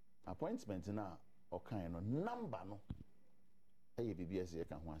appointment na okan no number no eye BBS ye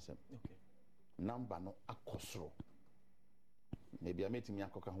kan ho asem okay number no akosoro maybe ametimi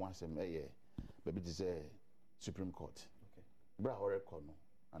akoka ho asem eye baby to say Supreme Court okay bra record no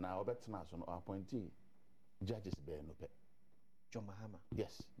and I obetna so no appointee judges be no pe John Mahama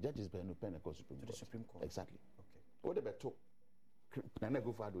yes judges be no pe na Supreme Court exactly okay what the beto na na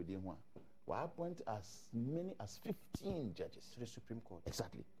go fado dey ho a appoint as many as 15 judges to the Supreme Court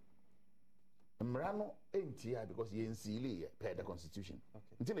exactly Mrano entia because ye nsili per the constitution.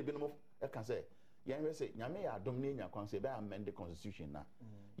 Nti ne binom e kan say yen we say nyame ya adom ne nya kwan say be amend the constitution na.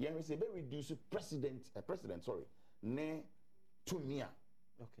 Yen we say be reduce president ne to me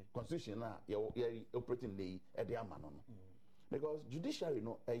okay constitution na ye operating lay e de ama no. Because judiciary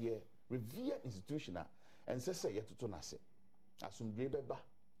no a revered institution na and say ye toto na se. Asumdwe beba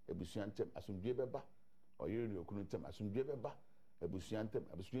ebusuantem asumdwe beba oyeri okununtem asumdwe beba ebusuantem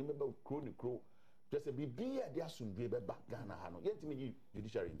abusua beba kro ni kro just a bibia dia asumdwe beba Ghana ha no yentimi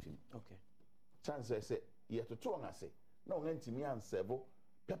judiciary infim okay chance say ye toto on ase na on ntimi ansebo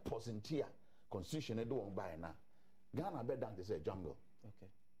purpose ntia constitution e do on by na Ghana be down to say jungle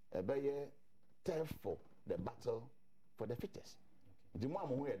okay e be ye turf for the battle for the fittest the more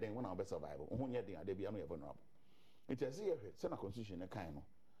mo here then when I be survival ho nye den ade bia no ye vulnerable it is here say na constitution e kan no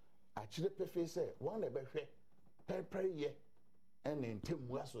a chire pefe say one e be hwe per ye and in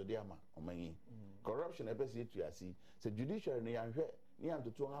temu aso de ama omanyi corruption e be say tu asi say judiciary no yan hwe ni an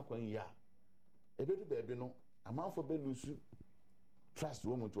to akwan ya e be do baby no amanfo be lusu trust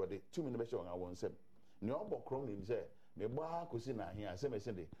wo mutu de tumi ne be hwe on awon sem ne obokrom ni say me gba kosi na ahia say me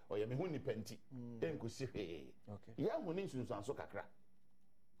say de oya me hu ni penti enkosi hwe okay ya hu ni sunsanso kakra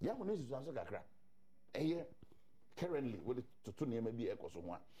eye currently with to name be ekoso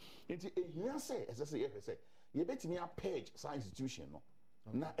ho a nti ehia say esese ye hwe say ye betimi a page science institution no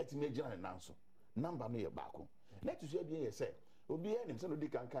na etimi agina ne nanso number no ye baako let to say be say obi enim say no di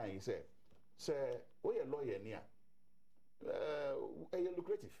kankan say we a lawyer ni a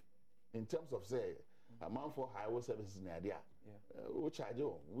lucrative in terms of say amount for highway services na dia o charge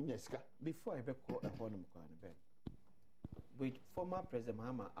o wunya sika before I be call economic kwan ben with former President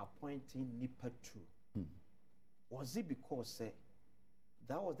Mahama appointing NIPA 2 was it because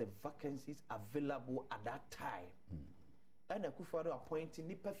that was the vacancies available at that time and Akufo-Addo appointing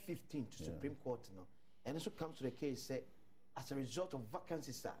NIPA 15 to Supreme Court now and also comes to the case as a result of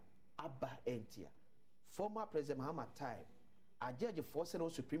vacancies Abba Entia former President Mahama time a judge forced the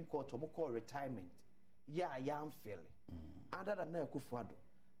Supreme Court to call retirement I'm feeling other than Akufo-Addo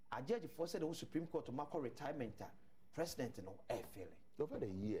a judge forced the Supreme Court to call retirement president no feeling over the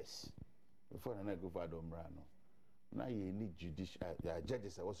years before na Akufo-Addo mrano na ye need judicial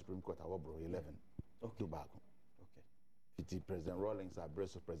judges at Supreme Court awobro 11 okay back okay fiti President Rawlings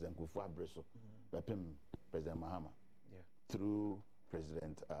abreso President Kufuor abreso bepem President Mahama through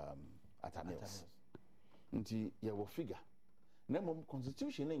President Atamils nti ye wo figure na mom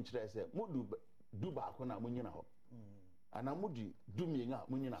constitution in kire say modu du back na munyina ho ana mudi du mienga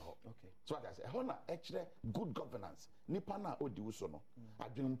munyina ho okay so I say ho na e kire good governance nipa na odi wo so no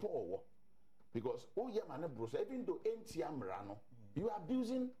adwenpo owo because even though no, you are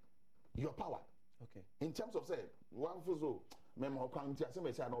abusing your power. Okay. In terms of say one for so memo quantity as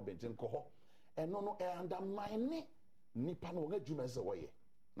me say no bentin ko and no undermine nipa no ngajuma say way.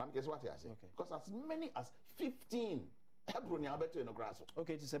 Na me guess what I say. Because as many as 15 Hebron ya beto no grass.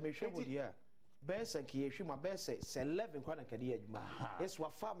 Okay, to say me hwe wo dia. Best and kiehwe ma best say 11 kwa na kade adwuma. It's wa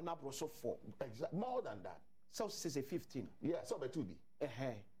farm na bro so 4. Exactly. More than that. So say 15. Yeah, so be 2 be.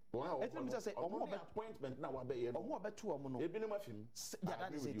 Appointment now wa be ye omo abeto omo no ebi no mafim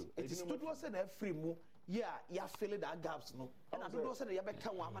that is it is studio say na free mu ya fill that gaps no and I do say ya be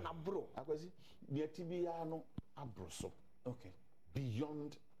ka wa ama na bro akwasi de tibia no abroso okay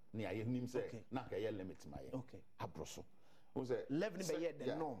beyond ne aye nim say na ka ye limit my okay abroso who say 11 be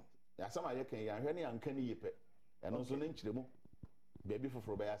the norm ya sama ye kan ya hwe ne anka ne yipe eno so ne nkyiremu baby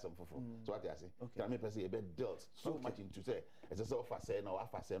for by some for so what I say can me person be dealt so much into say it's a so fast say no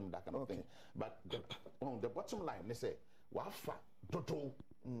afa say that kind of thing but the bottom line they say wa fa total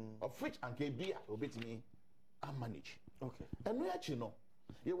of which and can be obetimi and manage and we actually know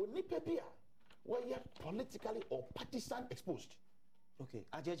you will need paper where you politically or partisan exposed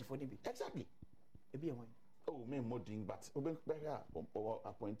I judge for nibi exactly e be one oh me modding but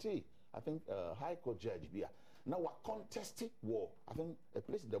appointee I think high court judge be now we're contesting war I think a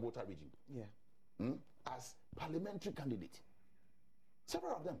place in the Volta region as parliamentary candidate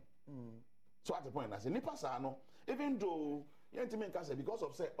several of them so at the point I say nipa sa no even though yentimen ka say because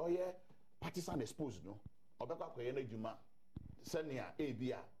of say oh yeah partisan exposed no obekwa koye na djuma senia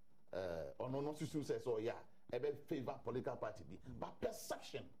ebia ono no susu say so yeah ebe favor political party bi but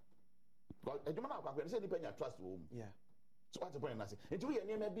perception because edjuma na akwa say nipa nya trust wo so what's the point na say nti we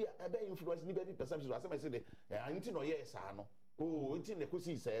ye be influence ni be perception so asem say the anti no yes no oh nti ne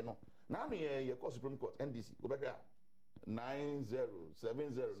kosi say no na no ye Supreme Court NDC obekwa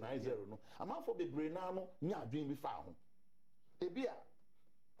 907090 no amafo bebre na no nya adwen bi fa ho ebia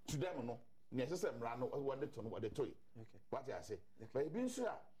to them no ne say mra no what they to no what they toy what I say but ebi nso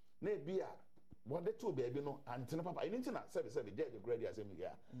a na ebia what they to baby no antene papa anything na say the judge grade asem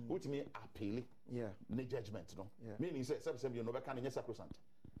here which mean appeal ne judgment no meaning say you no be can nye sacrosanct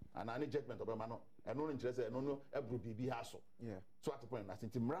and any judgment obema no eno no interest eno no ebro bibi ha so so at the point na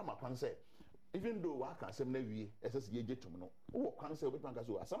sinti mra ma kwan say even though wa kan sem na wie ss ye jetum no wo kwan say obetwan ka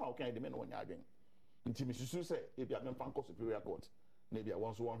so asama wo kan de me no nya adwen nti misusu say ebia me fan ko superior court na ebia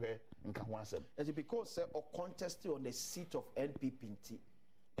won so won hwe nka ho asem is it because say or contest on the seat of NPP nti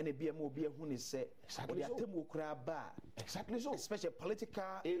and ebia mo obi ehun say the atemu okra ba exactly so especially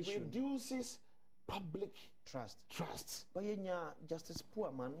political it reduces public trust but yenya Justice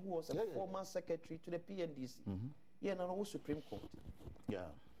Puaman who was a former secretary to the PNDC yeah na Supreme Court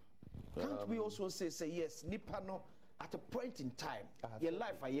can't we also say yes nipa no at a point in time your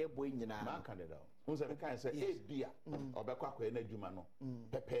life aye boy nyina na Canada unse be kan say e bia obekwa akwa na adwuma no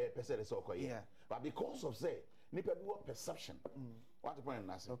pepe say so okoye but because of say nipa bi what perception what the point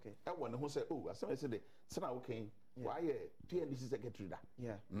na say e won ho say oh asem say the say na okay why PNDC secretary da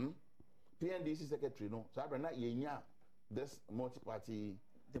PNDC secretary no so abra na yenya this multi-party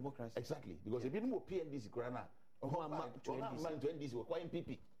democracy exactly because if you know PNDC krana man to NDC we quite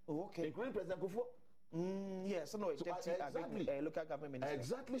MPP including President Kufo yes no exactly local government minister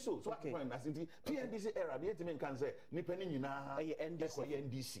exactly so what the point as in PNDC era the team can say ni penny nyina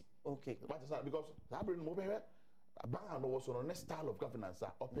NDC okay what is that because that bring mo be ban no was on next style of governance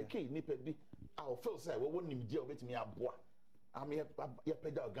opeke ni pe bi I feel say we won nim dia obetimi aboa am ye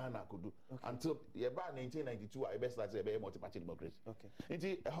peda Ghana could do until ye ba 1992 I best like say be multi-party democracy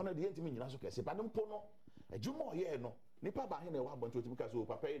nti hono de yentimi nyina so kese ba mpo no adwuma oye no nipa ba he na wa bonto timi ka so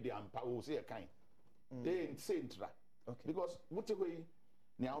papa e de ampa wo se ye kan centra because what we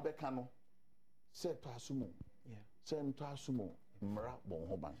now be cano set to assume send to assume mra bon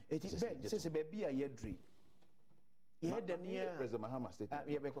ho ban it is say baby a yedri ye de nia President Mahama state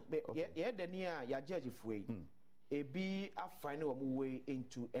ye de nia ya judge fuei e bi afine wo way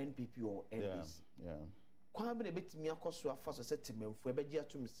into NPP or NDC kwa be na betimi akoso afaso se temamfu e be gi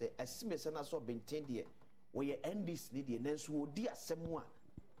atum se asimese na so benten de wo ye NDC ni de nanso wo di asem a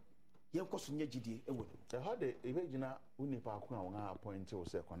yenko so nya gidie ewo how the evejina unipa akun a won appoint o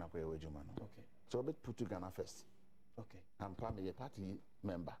se kona kwa ewejuma no so be put Ghana first I'm part of party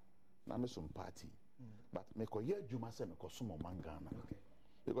member na me some party but me ko ye adwuma se me ko so mo mangana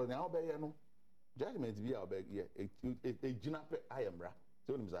because now be ye no judgment bi a be ye ejina pe ayemra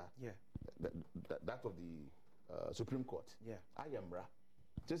so nim za that of the Supreme Court ayemra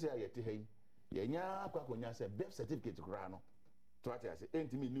just say ayete hey ye nya akwa konya se birth certificate kura no to what I say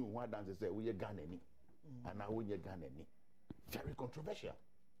entimi ni who dance say we Ghana ni and now we Ghana ni very controversial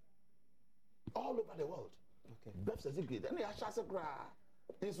all over the world birth certificate and ya shase kura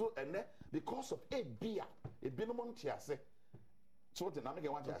so and because of a beer a binomon tiase so what na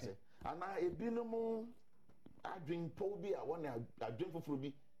make want to say and a binomon adwin pobi a one adwin foforo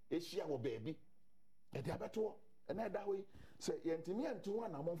bi ehia wo baby e dey abeto and that way say yentimi antu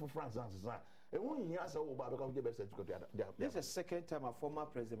one among for France and this is the second time a former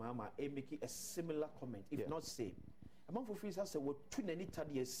President Mahama making a similar comment, if not same. Among for free, say what two nani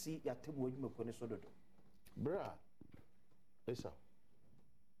tadi see ya temu wajime kone sodo. Bra, Esa,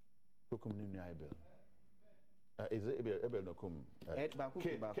 hukum ni Ebel. Is it Ebel no kum?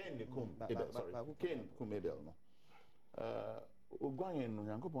 Ken ni kum. Sorry, Ken kum Ebel no. Ugwangen no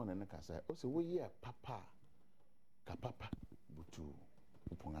yanko pon na kasa. O se we ye papa. kapapa butu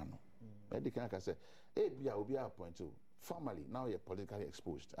upungano edi kan ka say bia obi appoint to formally now you're politically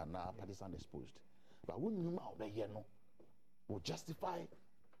exposed and now partisan exposed but when you ma obeye no will justify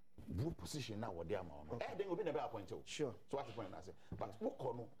group position now what they am on then obi never appoint to sure so what the point I say but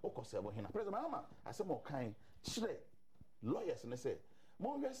woko say bo hina president Mahama I say mo kan chire lawyers ne say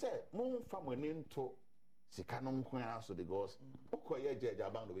mo we say mo fa mo ni nto sika no nko aso because woko ye judge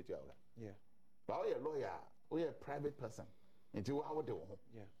aban no betu awga yeah but we lawyer we a private person until how would they want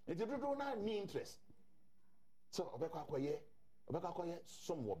yeah until do not need interest so obekwa akoye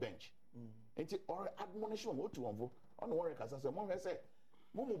some wo bench until or admonition what to on worry kasa say mo say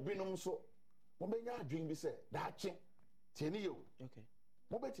mo binom so mo benya adwin bi say da che tieni yo okay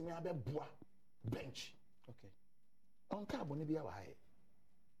mo betimi abeboa bench okay on ka boni bia wa hae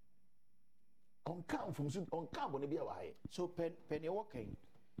on ka mfumsu on ka boni bia wa hae so pen walking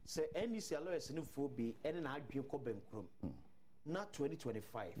say NDC lawyers ni fo bi ene na adwin ko benkrom na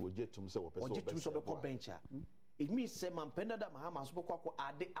 2025 wo jetum say wo person be ko bench it means say Mampenda da Mahama so ko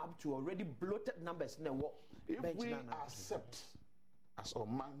add up to already bloated numbers na wo if we accept as a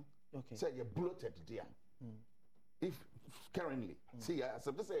man say you bloated there if currently see I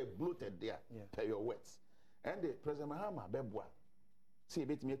accept say bloated there per your words and the President Mahama beboa see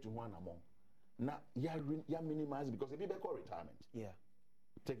bit me to one among na ya minimize because if be call retirement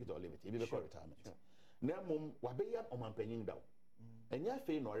take it or leave it if be call retirement na mum wa be ya omampanyin daw enya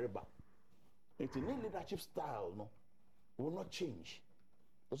fe no reba it new leadership style no will not change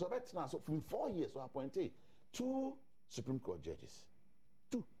so bet now so from 4 years so appointed 2 Supreme Court judges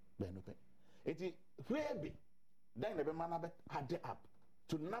 2 benope it where be then the man add up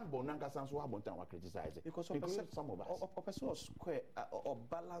to number nangasa so abontan wa criticize it because some of us a person was square or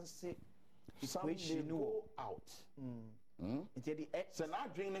balance equation go out into the X so now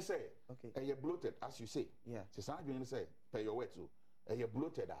dream say okay you bloated as you say yeah so now dream say pay your way to you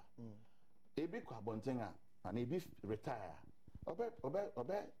bloated e be kwa bontenga and e be retire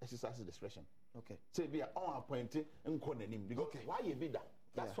obe exercise discretion okay say be on appointed nko nanim because why you be that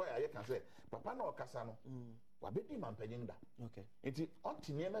that's why I can say papa na okasa no wa be di mampanyin da okay enti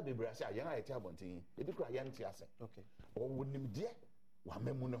ontine ma bebre ase ayen ayete abonten e be kwa yen ti ase okay o wonim de wa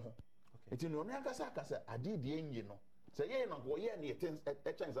memu ne ho enti no no akasa ade de enyi no say ye no go ye na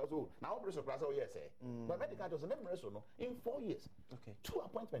e chance also na we surprise o yes but medical just never so no in 4 years okay 2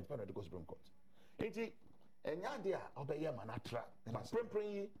 appointments for the Supreme Court enti enya de a obeye manatra but prempren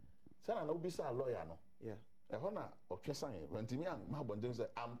yi sana na obi sa lawyer no yeah e ho na otwesan wantimi an ma bondem say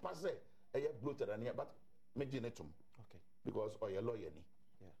am pass e bloated and but me genetum okay because o ye lawyer ni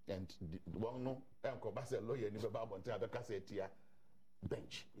yeah and one no enko ba say lawyer ni be ba bonten abeka say tia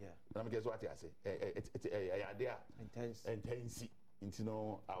bench yeah na me guess what I say it's idea intense you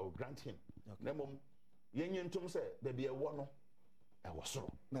know I will grant him na mom yenye ntum say there be a wo no e wo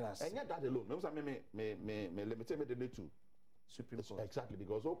soro and yet that alone no say me limit me the to Supreme Court exactly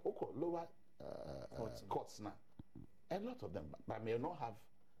because lower courts now a lot of them but may not have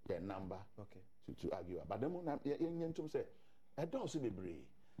the number to argue about them yenye ntum say e don so bebre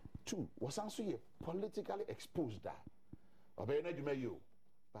 2 was also ye politically exposed that obey na djuma yo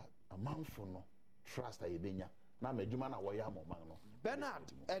but amanfo no trust ayebenya na madjuma na wo ya amman no Bernard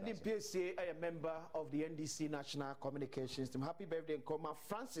NPSA a member of the NDC National Communications Team happy birthday Nkoma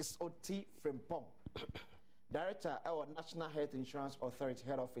Francis Oti Frimpong Director our National Health Insurance Authority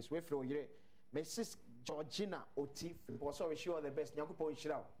head office we fro yire Mrs Georgina Oti Frimpong so wish you all the best nyakupo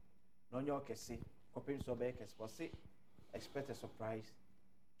nshira no nyo kese kopin so be kese but say expect a surprise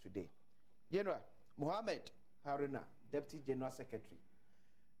today General Mohammed Haruna Deputy General Secretary,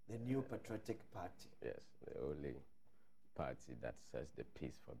 the New Patriotic Party. Yes, the only party that says the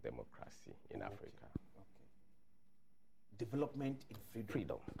peace for democracy in Africa. Okay. Development in freedom.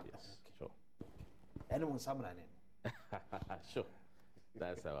 Freedom, yes, okay. Sure. Anyone summon Sure.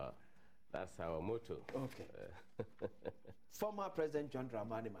 That's our motto. Okay. Former President John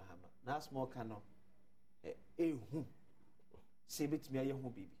Dramani Mahama. Now small cano. Say bit me a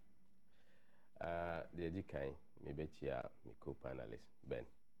baby. The Edikai. Maybe my co-panelist Ben.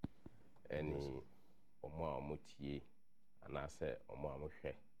 Any omo amutie and I say omo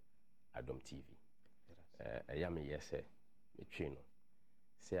amuhwe Adom TV. Ayame yese me twino.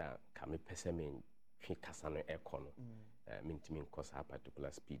 Say a kame pese me twi kasa no ekɔ no. Mintimi nkɔ sa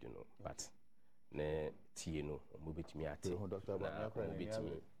particular speed no but ne tie no omo betimi ate. Na omo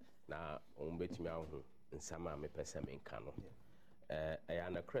betimi na omo betimi ahu nsama me pese me nka no.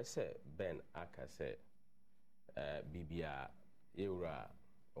 Ayana krese Ben aka say Bibia Eura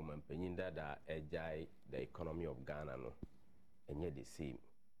Omampanyin Dada Ejai the economy of Ghana no and yet the same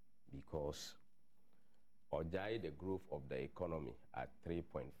because Ojai the growth of the economy at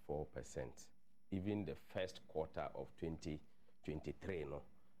 3.4%. Even the first quarter of 2023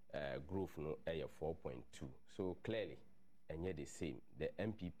 growth no 4.2. So clearly, and yet the same, the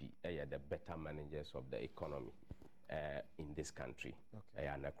MPP the better managers of the economy in this country.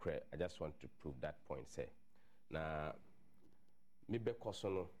 Okay. I just want to prove that point. Say, now, me be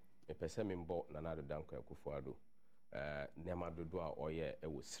kosono, me pese me mbo na na do danko Akufo-Addo. Nema dodo a oye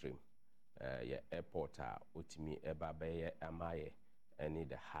ewo stream. Ye airport a otimi eba beye amaye any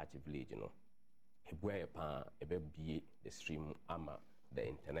the heart village no. Ebwe pa ebe bie the stream ama the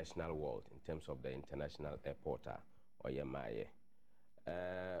international world in terms of the international airport a oye maye.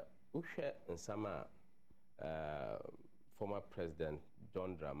 Uhwe nsama former President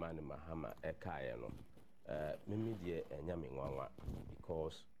John Dramani Mahama ekaye no. Mimi die enyame nwanwa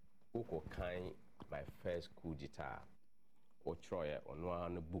because uko kan my first coup d'etat o troye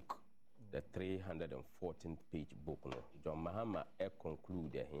on book the 314th page book no John Mahama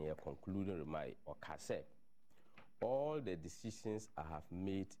conclude here concluding remark or say all the decisions I have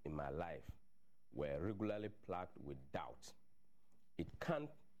made in my life were regularly plagued with doubt. It can't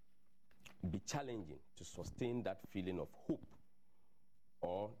be challenging to sustain that feeling of hope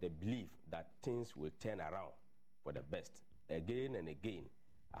or the belief that things will turn around for the best. Again and again,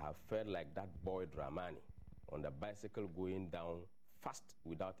 I have felt like that boy Dramani on the bicycle going down fast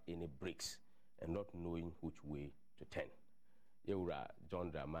without any brakes and not knowing which way to turn. Yewura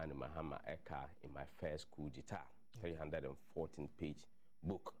John Dramani Mahama Eka in my first coup d'etat, 314-page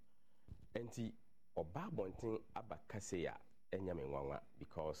book. Enti Obabontin Abakaseya Enyame Nwanwa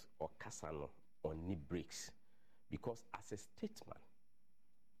because Okasano only breaks. Because as a statesman,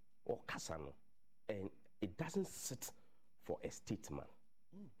 Okasano, and it doesn't sit for a statesman.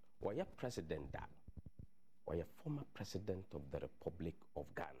 Or a president that, or a former president of the Republic of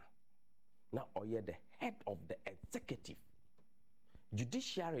Ghana. Now, or you're the head of the executive.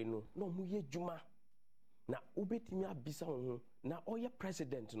 Judiciary no muye juma. Na ubetimi abisa ho na oye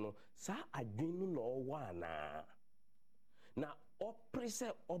president no sa adwenu no wana. Na o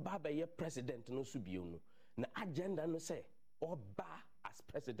prese oba be ye president no subio no. Na agenda no say oba as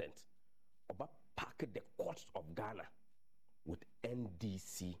president. Oba pack the courts of Ghana with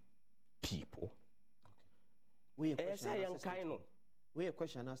NDC people. We a question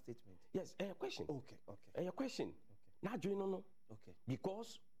statement. Yes, a question. Okay. A question. Now do you know? Okay.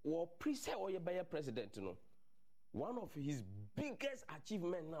 Because or pre-say or by a president, one of his biggest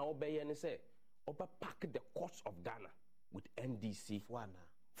achievements now obey and say oba pack the courts of Ghana with NDC 4.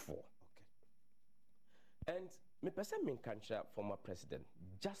 Okay. And me person mean country former president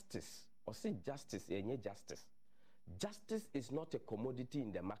justice or say justice justice. Justice is not a commodity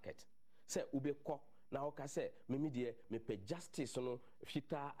in the market. Say ubeko na oka say me pay justice no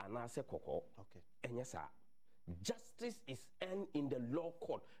fita anase koko. Okay. Enyesa. Justice is earned in the law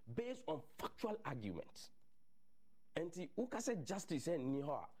court based on factual arguments. And the uka say justice and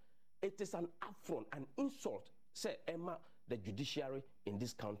niha. It is an affront, an insult. Say Emma the judiciary in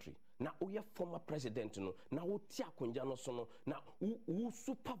this country. Now we are former president no. Now we tia kunjano sono. Now who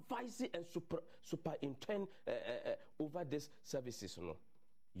supervise and superintend over these services no.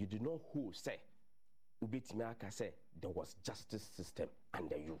 You do know who say. Ubitimiaka say there was justice system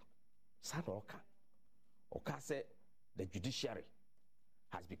under you. Sanoka. Oka say the judiciary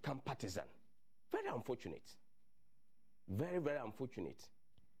has become partisan. Very unfortunate. Very, very unfortunate.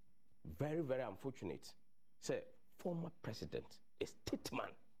 Very, very unfortunate. Say former president, a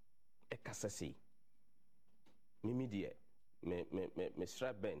statesman, a kasasi. Mimi die me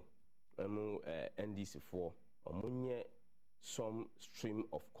strap ben NDC for omunye some stream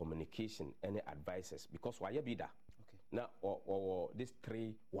of communication, any advices because why you be that? Okay. Now or these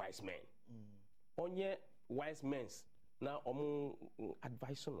three wise men. Onye wise men now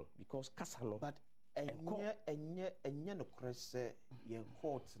advice no because kasano. But enye no krese ye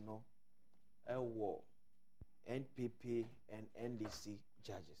court no NPP and NDC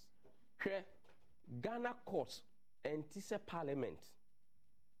judges. Ghana courts and TISE parliament.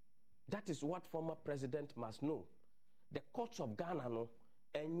 That is what former president must know. The courts of Ghana no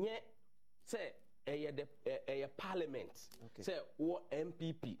enye say a parliament. Okay. Say or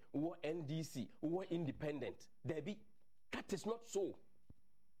MPP or NDC or independent. Debbie, that is not so.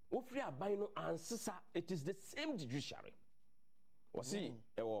 It is the same judiciary. We see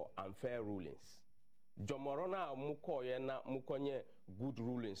unfair rulings. Jomorona mukoye na mukonye good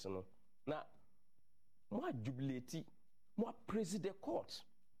rulings no. Na mo jubilate, mo praise the court.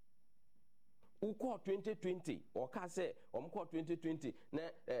 Uko 2020 or ka say omko 2020 na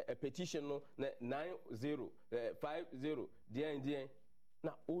a petition no na 9050 dia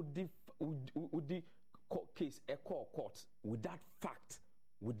na odi case a court without fact,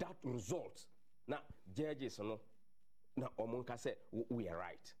 without result. Now judges no na omonka say we are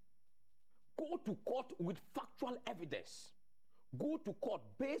right. Go to court with factual evidence. Go to court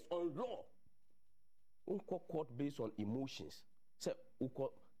based on law. Unko court based on emotions. Say unko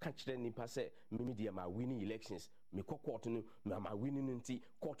catch the nipa say me dey ma winning elections. Me ko court no ma winning nti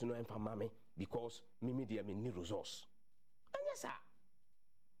court no emfa mame because me dey me need resource. And yes sir.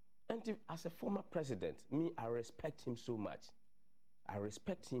 And as a former president, me I respect him so much. I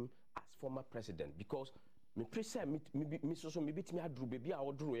respect him as former president because me presa me so me bit me adru baby a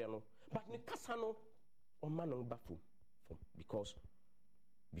odru ye no. But ne kasa no o man no bafu because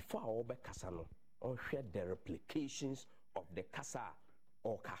before I obe kasa no on share the replications of the kasa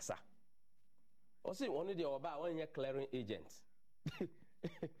or kasa. O say one dey oba one ye clearing agent.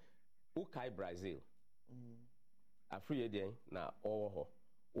 Ukai Brazil. Afri den na owo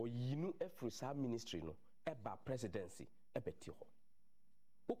o yinu every sa ministry no eba presidency ebeti ho.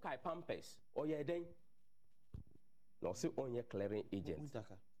 Ukai Pampers o ye den no say on ye clearing agent.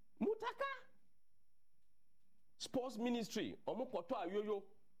 Mutaka. Sports ministry omo koto ayoyo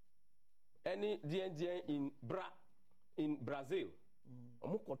any DND in Brazil.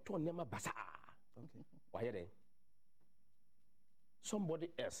 Omo koto nema basa. Okay. Why then? Somebody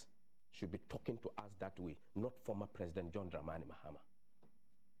else should be talking to us that way, not former President John Dramani Mahama.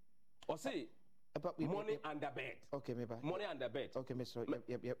 Or say money under bed. Okay, maybe money under bed. Okay, Mr.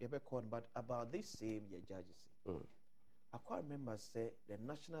 But about this same judges. I quite remember say the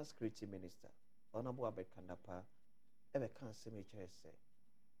National Security Minister, Honorable Abed Kandapa, ever can say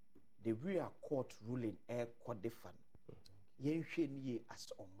the real court ruling air court defan. Yen ye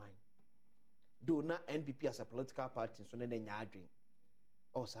as on mine. Do not NPP as a political party, so then yarding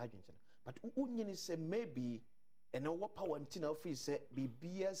or sergeant. But Union say maybe and our power until office say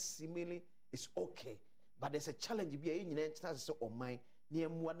be similarly is okay. But there's a challenge be in so on mine near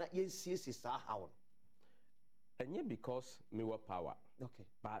one yen sees is how. And yet because me were power. Okay.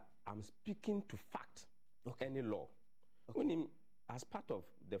 But I'm speaking to fact. Okay. Any law. Okay. When as part of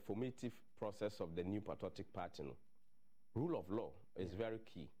the formative process of the new patriotic party, rule of law is very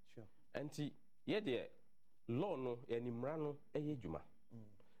key. Sure. And the law no any mrano eye juma.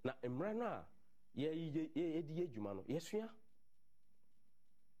 Na mrano ye juma no yesua.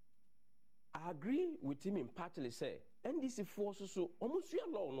 I agree with him in partly say NDC forces so almost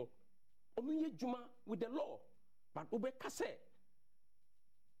law no. Omu ye juma with the law. But ube kase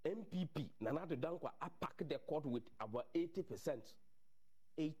MPP Nana Dankwa attack the court with about 80%.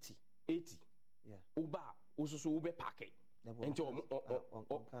 80. Yeah. Uba ususu ube pake. Enti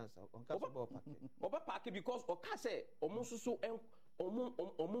oba pake because okase omususu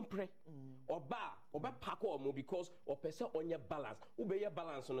omumpre. Oba pake omu because opese onye balance. Ube ye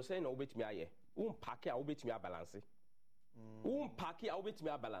balance no say na ubetimi aye. Pake a ubetimi balance. Pake a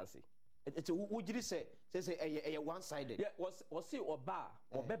ubetimi balance. It's a would you say a one-sided? Yeah, was see oba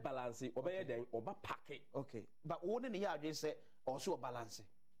balance, oba then oba packet. Okay, but one in the yard they say also a balance.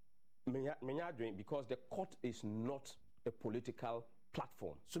 Me doing because the court is not a political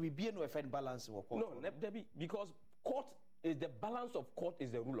platform. So we be no offend balance or court. No, because court is the balance of court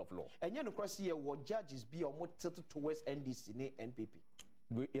is the rule of law. And you know, cross here what judges be or more tilted towards NDC NPP.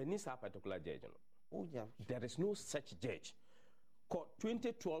 We need a particular judge. Oh yeah, there is no such judge.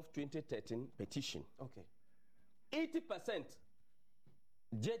 2012-2013 petition. Okay. 80%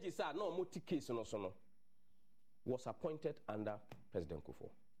 judges are no multi case no was appointed under President Kufuor.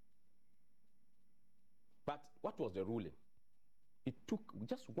 But what was the ruling? It took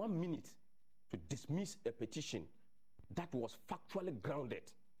just 1 minute to dismiss a petition that was factually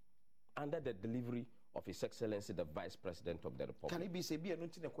grounded under the delivery of His Excellency the Vice President of the Republic. Can it be say be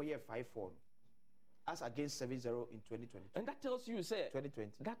announcing a 5-4? As against 7-0 in 2020. And that tells you, say,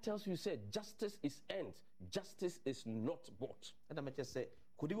 2020. That tells you, say, justice is earned. Justice is not bought. And I just say,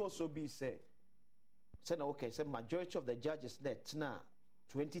 could it also be, say, no, okay, say majority of the judges that now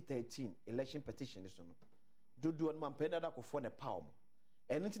 2013 election petition is on. Do one man pay that for the power.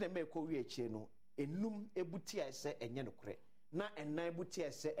 And into the make we channel, a num ebuti I say and yanokre. Na and nine buti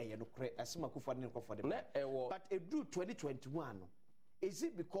I say a yanokre, as Makufa for the but a do 2021. Is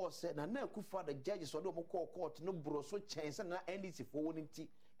it because na Kufa the judges or no court no bro so chance and na NDC for one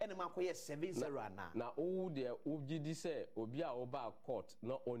and ma 7-0 na all the UGD say obia oba court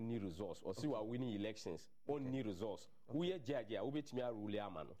not only resource or see we are winning elections only resource we judge ya obetimi rule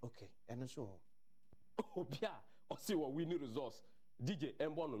ama no okay and so obia or see we winning resource DJ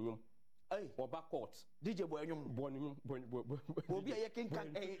embo no nyum oba court DJ boy nyum obia ye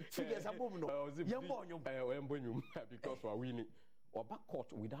kan figures abom no yembo nyum embo nyum because we are winning. Or back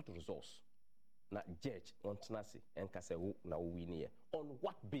court without resource. na judge on tenase and kase wo na wo win here. On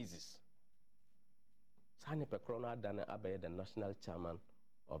what basis? Sane Pekrona Dana Abe, the national chairman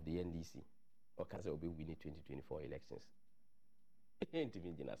of the NDC, or kase will be winning 2024 elections.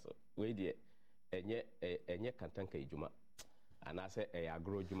 So wait there, enye kantanka ejuma, and I say a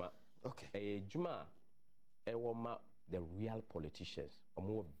agro juma. Okay. A juma, the real politicians, a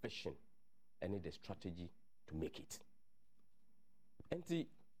more vision, and the strategy to make it. And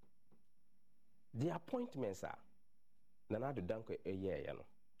the appointments are Nana do Danko a year, you know.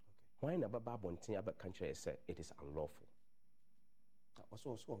 Why never Babontin about country said it is unlawful?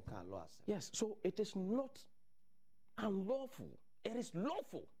 Yes, so it is not unlawful. It is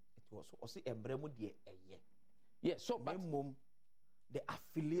lawful. It was also emblem of the yes, so but the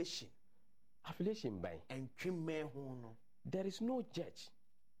affiliation by and there is no judge.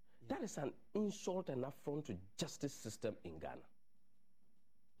 Yeah. That is an insult and affront to justice system in Ghana.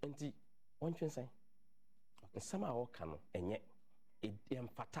 And the one thing say, somehow can and yet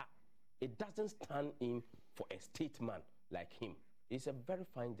it doesn't stand in for a statesman like him. He's a very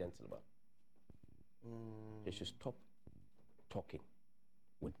fine gentleman. He should stop talking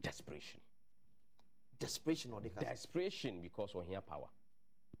with desperation. Desperation or desperation because we hear power.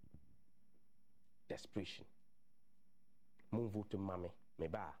 Desperation. Move to mame,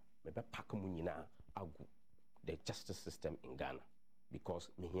 meba pakamunina agu the justice system in Ghana because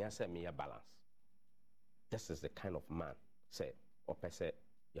me here say me a balance. This is the kind of man say or say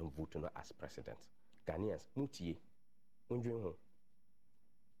yam vote no as president. Ghanaians mutie unjun ho.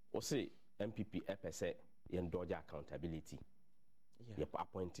 O say MPP say yen dodge accountability. You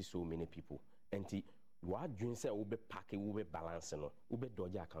appoint so many people. And what dream say will be packing, will be balancing, will be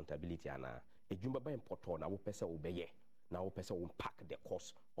dodge accountability and a jumba by important now person will be now person will pack the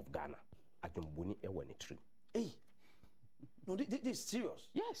cost of Ghana. I don't buni a one tree. Hey, no, this is serious.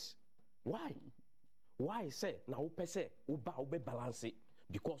 Yes. Why? Why say now person will be balance it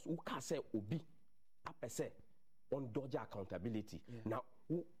because who can say obi a person on dodge accountability. Now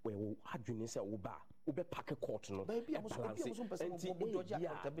who had you say uba ube pack a court no baby I'm so person dodge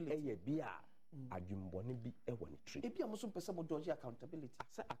accountability adwumbone bi e woni tree ebi am so person dodge accountability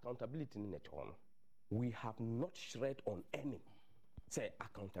say accountability in net on we have not shred on any say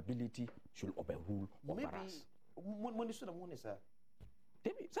accountability should overrule over us money so the money sir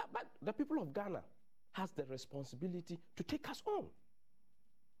but the people of Ghana has the responsibility to take us on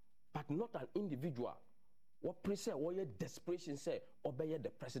but not an individual. What pre-say what your desperation say obey the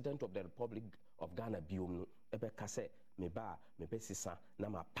president of the Republic of Ghana biom ebe kase meba sisa na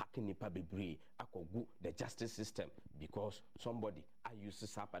ma packing nipa bebre akogu the justice system because somebody I use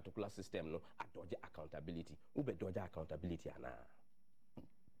this particular system no I dodge accountability ube dodge accountability ana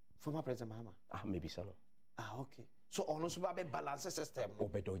former president Mahama maybe so no okay so on also be balance system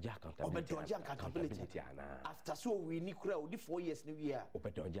ube dodge accountability ana after so we ni kura odi 4 years ni we are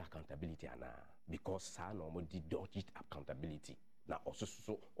ube dodge accountability ana because sa no mo di dodge accountability na also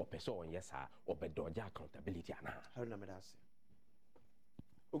so o person on yes o be dodge accountability ana how na me that say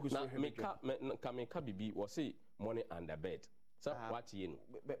na ka bibi we say money under bed so what you know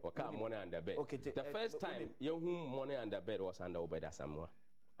o ka money under bed okay the first time you money under bed was under Obeda Samoa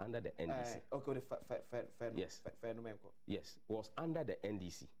under the NDC okay fair yes fair no yes was under the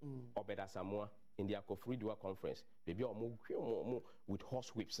NDC Obeda Samoa in the Akofridua conference baby omo with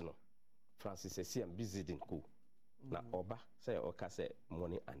horse whips no Francis Essien busy in cool. Na oba say oka say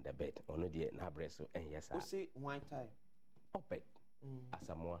money under bed. Ono de na breso and yes. We say one time. Opet.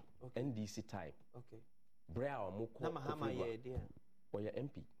 Asamoah. NDC time. Okay. Brea omo ko. Na Mahama ye there. Or your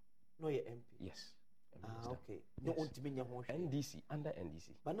MP. No your MP. Yes. Okay. No ontimi nya ho. NDC under NDC.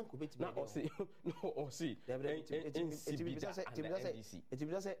 But no ko betimi. Na o see no o see.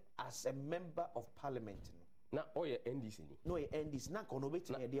 It say as a member of parliament. Na o your NDC ni. No your NDC na ko no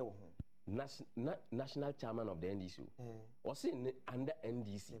betimi there wo ho. National chairman of the NDC. Was in under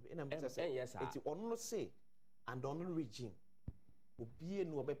NDC. Yes, it's on say and on regime. Obi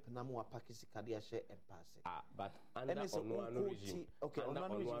no be penamu apakisi kadia share and pass. But under on regime. Okay,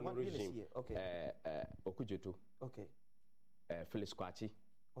 on regime. Okay. Okujetu. Okay. Phyllis Kwachi.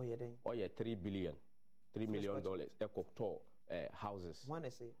 Oh yeah then. Oh yeah, $3 million. Ekokto houses.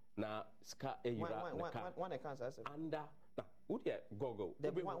 One say. Na ska one accounts under would you go? The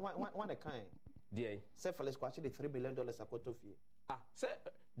one kind. Yeah. Say for let's watch the $3 billion a quarter fee. Say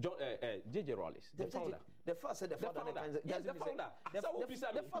John JJ Rollis, the founder. The first said the founder. Yes, the founder. The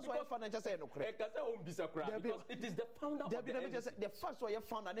first one founder just say no credit. Because it is the founder. The first one you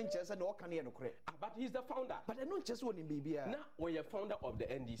found and then just said no can no credit. But he's the founder. But I don't just want him baby. Now we are founder of the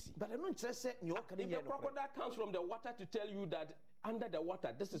NDC. But I don't just say no can the crocodile comes from the water to tell you that under the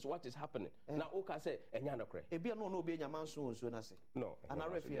water. This is what is happening. Now, Oka say, "Enyanokre." Ebia no be nyaman so na say. No. And I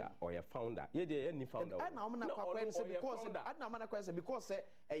refer. Or your founder. Yeah, they any founder. And now I'm not because because say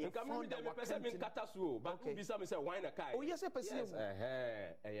a founder but be some say why na kai. Oh yes, yes,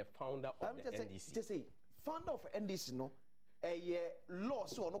 a founder of the NDC. Just say founder of NDC no. Law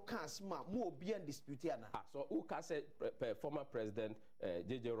so no can sma mo be and dispute ana. So who can say former president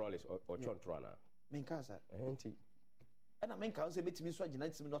JJ Rawlings or Chontrana? Men can say. And I mean, can say betimi so agina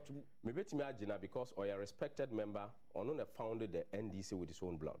timi not to me betimi agina because or a respected member or no founded the NDC with his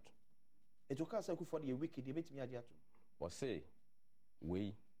own blood. It will can say for the wicked betimi agina to. Or say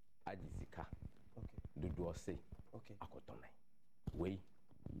we adizika. Okay. Do say. Okay. Akotone. We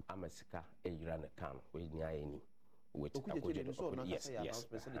amasika e yira na kan we nya any. With yes.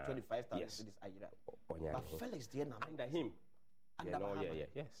 25,000 cities but Felix under him.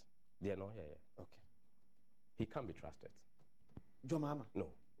 Yes. They are not here. Okay. He can't be trusted. Jomama?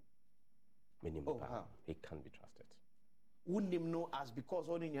 No. He can't be trusted. Wouldn't him know as because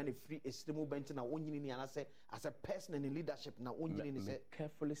only any free estimu bench na only as a person in leadership na only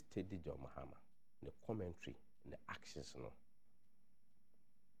carefully study John Mahama, the commentary, the actions. No,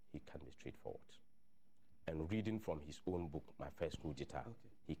 he can be straightforward. And reading from his own book, My First School Guitar,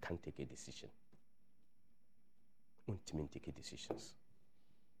 he can't take a decision. Won't take decisions.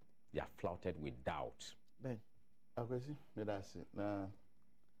 They are flouted with doubt. Ben, akwesi, that's it. Na,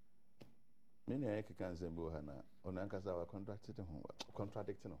 many can say Bohana, on Ankasawa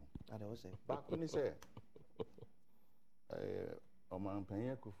contradicting. I don't say. Back when he said, Oman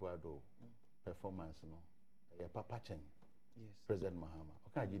Penya Kufuado performance, no, a Papa Cheng, yes, President Mahama,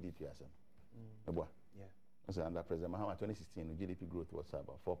 okay, GDP as a boy. Yeah. So under President Mahama 2016, the GDP growth was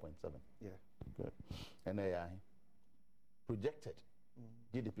about 4.7. Yeah. Good. And they projected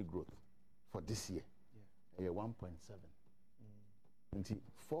GDP growth for this year. Yeah. 1.7.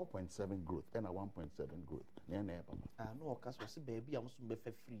 4.7 growth and a 1.7 growth. No, because we baby, I'm so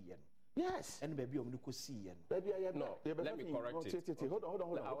free. Yes. And baby, I'm going to see. Baby, no. Let me correct it. Hold on.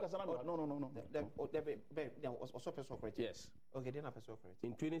 No. Also, person correct. Yes. Okay, then I person correct.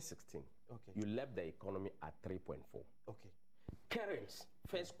 In 2016, you left the economy at 3.4. Okay. Current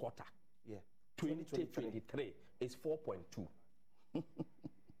first quarter. Yeah. 2023 is 4.2.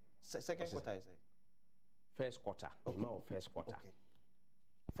 Second quarter is first quarter. No, first quarter. Okay.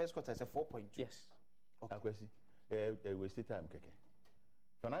 First quarter is a 4.2. Yes. Okay. Wasted time, Keke.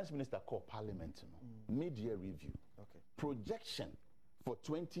 Finance Minister called Parliament, mid-year review. Okay. Projection for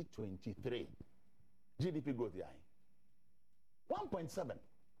 2023. GDP growth, 1.7.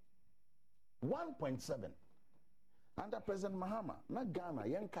 1.7. Under President Mahama, not Ghana,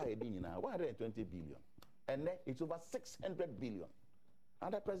 Yanka Edina, 120 billion. And then it's over 600 billion.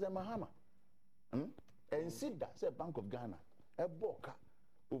 Under President Mahama. And SIDA, say Bank of Ghana, a boka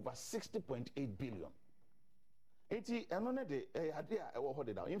over 60.8 billion. Eti another day idea hold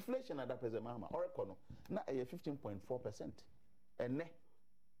it down. Inflation at President Mahama or economy now 15.4%. And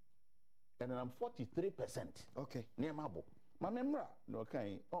then I'm 43%. Okay. Near Mabo. My memra no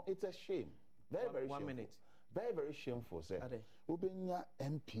okay. Oh, it's a shame. Very very 1 minute. Very very shameful say. Ubenya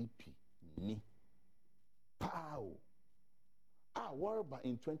MPP ni. Pow. Warba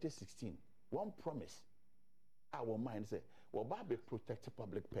in 2016. One promise. Our mind say, well, Baby protect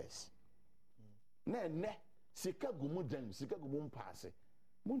public purse. Ne. Sika gumu dem, sika gumu mpase.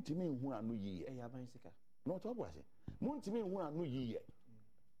 Muntimi hu anu yiye. Yaban sika. No to boy say. Muntimi hu anu yiye.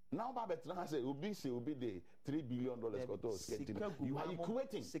 Now Baba Trana say obi the $3 billion koto getting. You are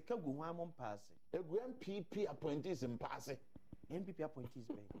equating sika gumu amon passe. Egu MPP appointees mpase. MPP appointees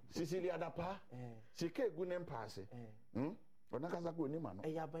be. Cecilia Dapa. Sika egu nem passe. Onakasa ko ni ma no.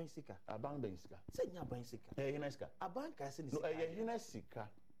 Yaban sika. Aban ben sika. Say nyaban sika. Hina sika. Aban ka se ni sika. No hina sika.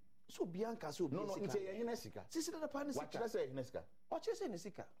 So Bianca so no it's a Hinesika. Sisi na pani sika. What say Hinesika? What you say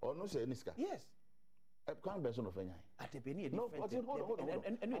Hinesika? Or no say Hinesika? Yes. A can't be son of any. At the penny no, but hold on.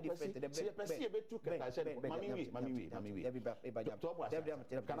 And different.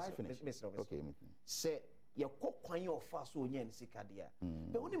 Can I finish? Okay. Say your cook when you're fast so yen sika dia.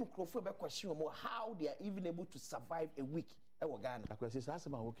 But when you crofo be question more how they are even able to survive a week. Ghana. I question say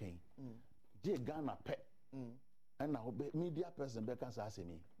asema okay. Je Ghana pet. And now media person can say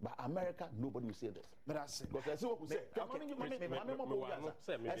me. But America, nobody will say this. But I say because I see what we say.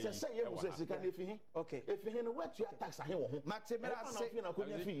 I say you say can if he okay. If he know what you tax him. Maxime I say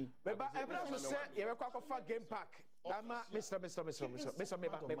but everyone say you go for game park. Mr.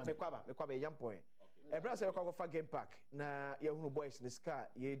 Me young point. Everyone say you go for game park. Na ye hunu boys in the sky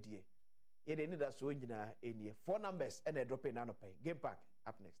ye die. Ye dey need us so nyina enie. 4 numbers and they drop in Game park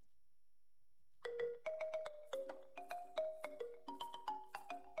up next.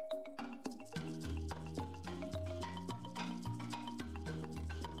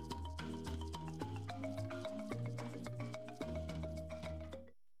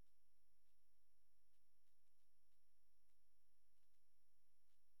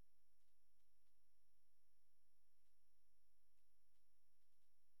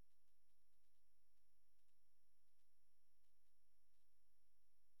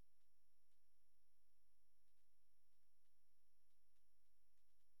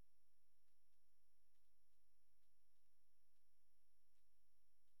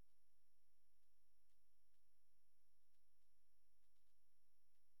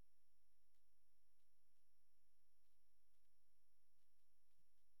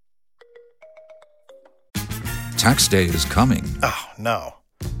 Tax day is coming. Oh, no.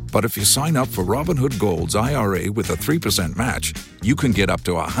 But if you sign up for Robinhood Gold's IRA with a 3% match, you can get up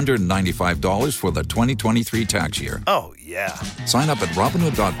to $195 for the 2023 tax year. Oh, yeah. Sign up at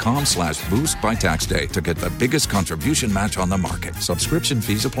Robinhood.com/boost by tax day to get the biggest contribution match on the market. Subscription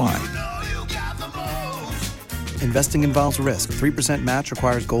fees apply. Investing involves risk. 3% match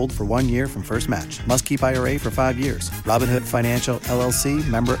requires gold for 1 year from first match. Must keep IRA for 5 years. Robinhood Financial, LLC,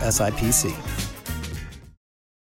 member SIPC.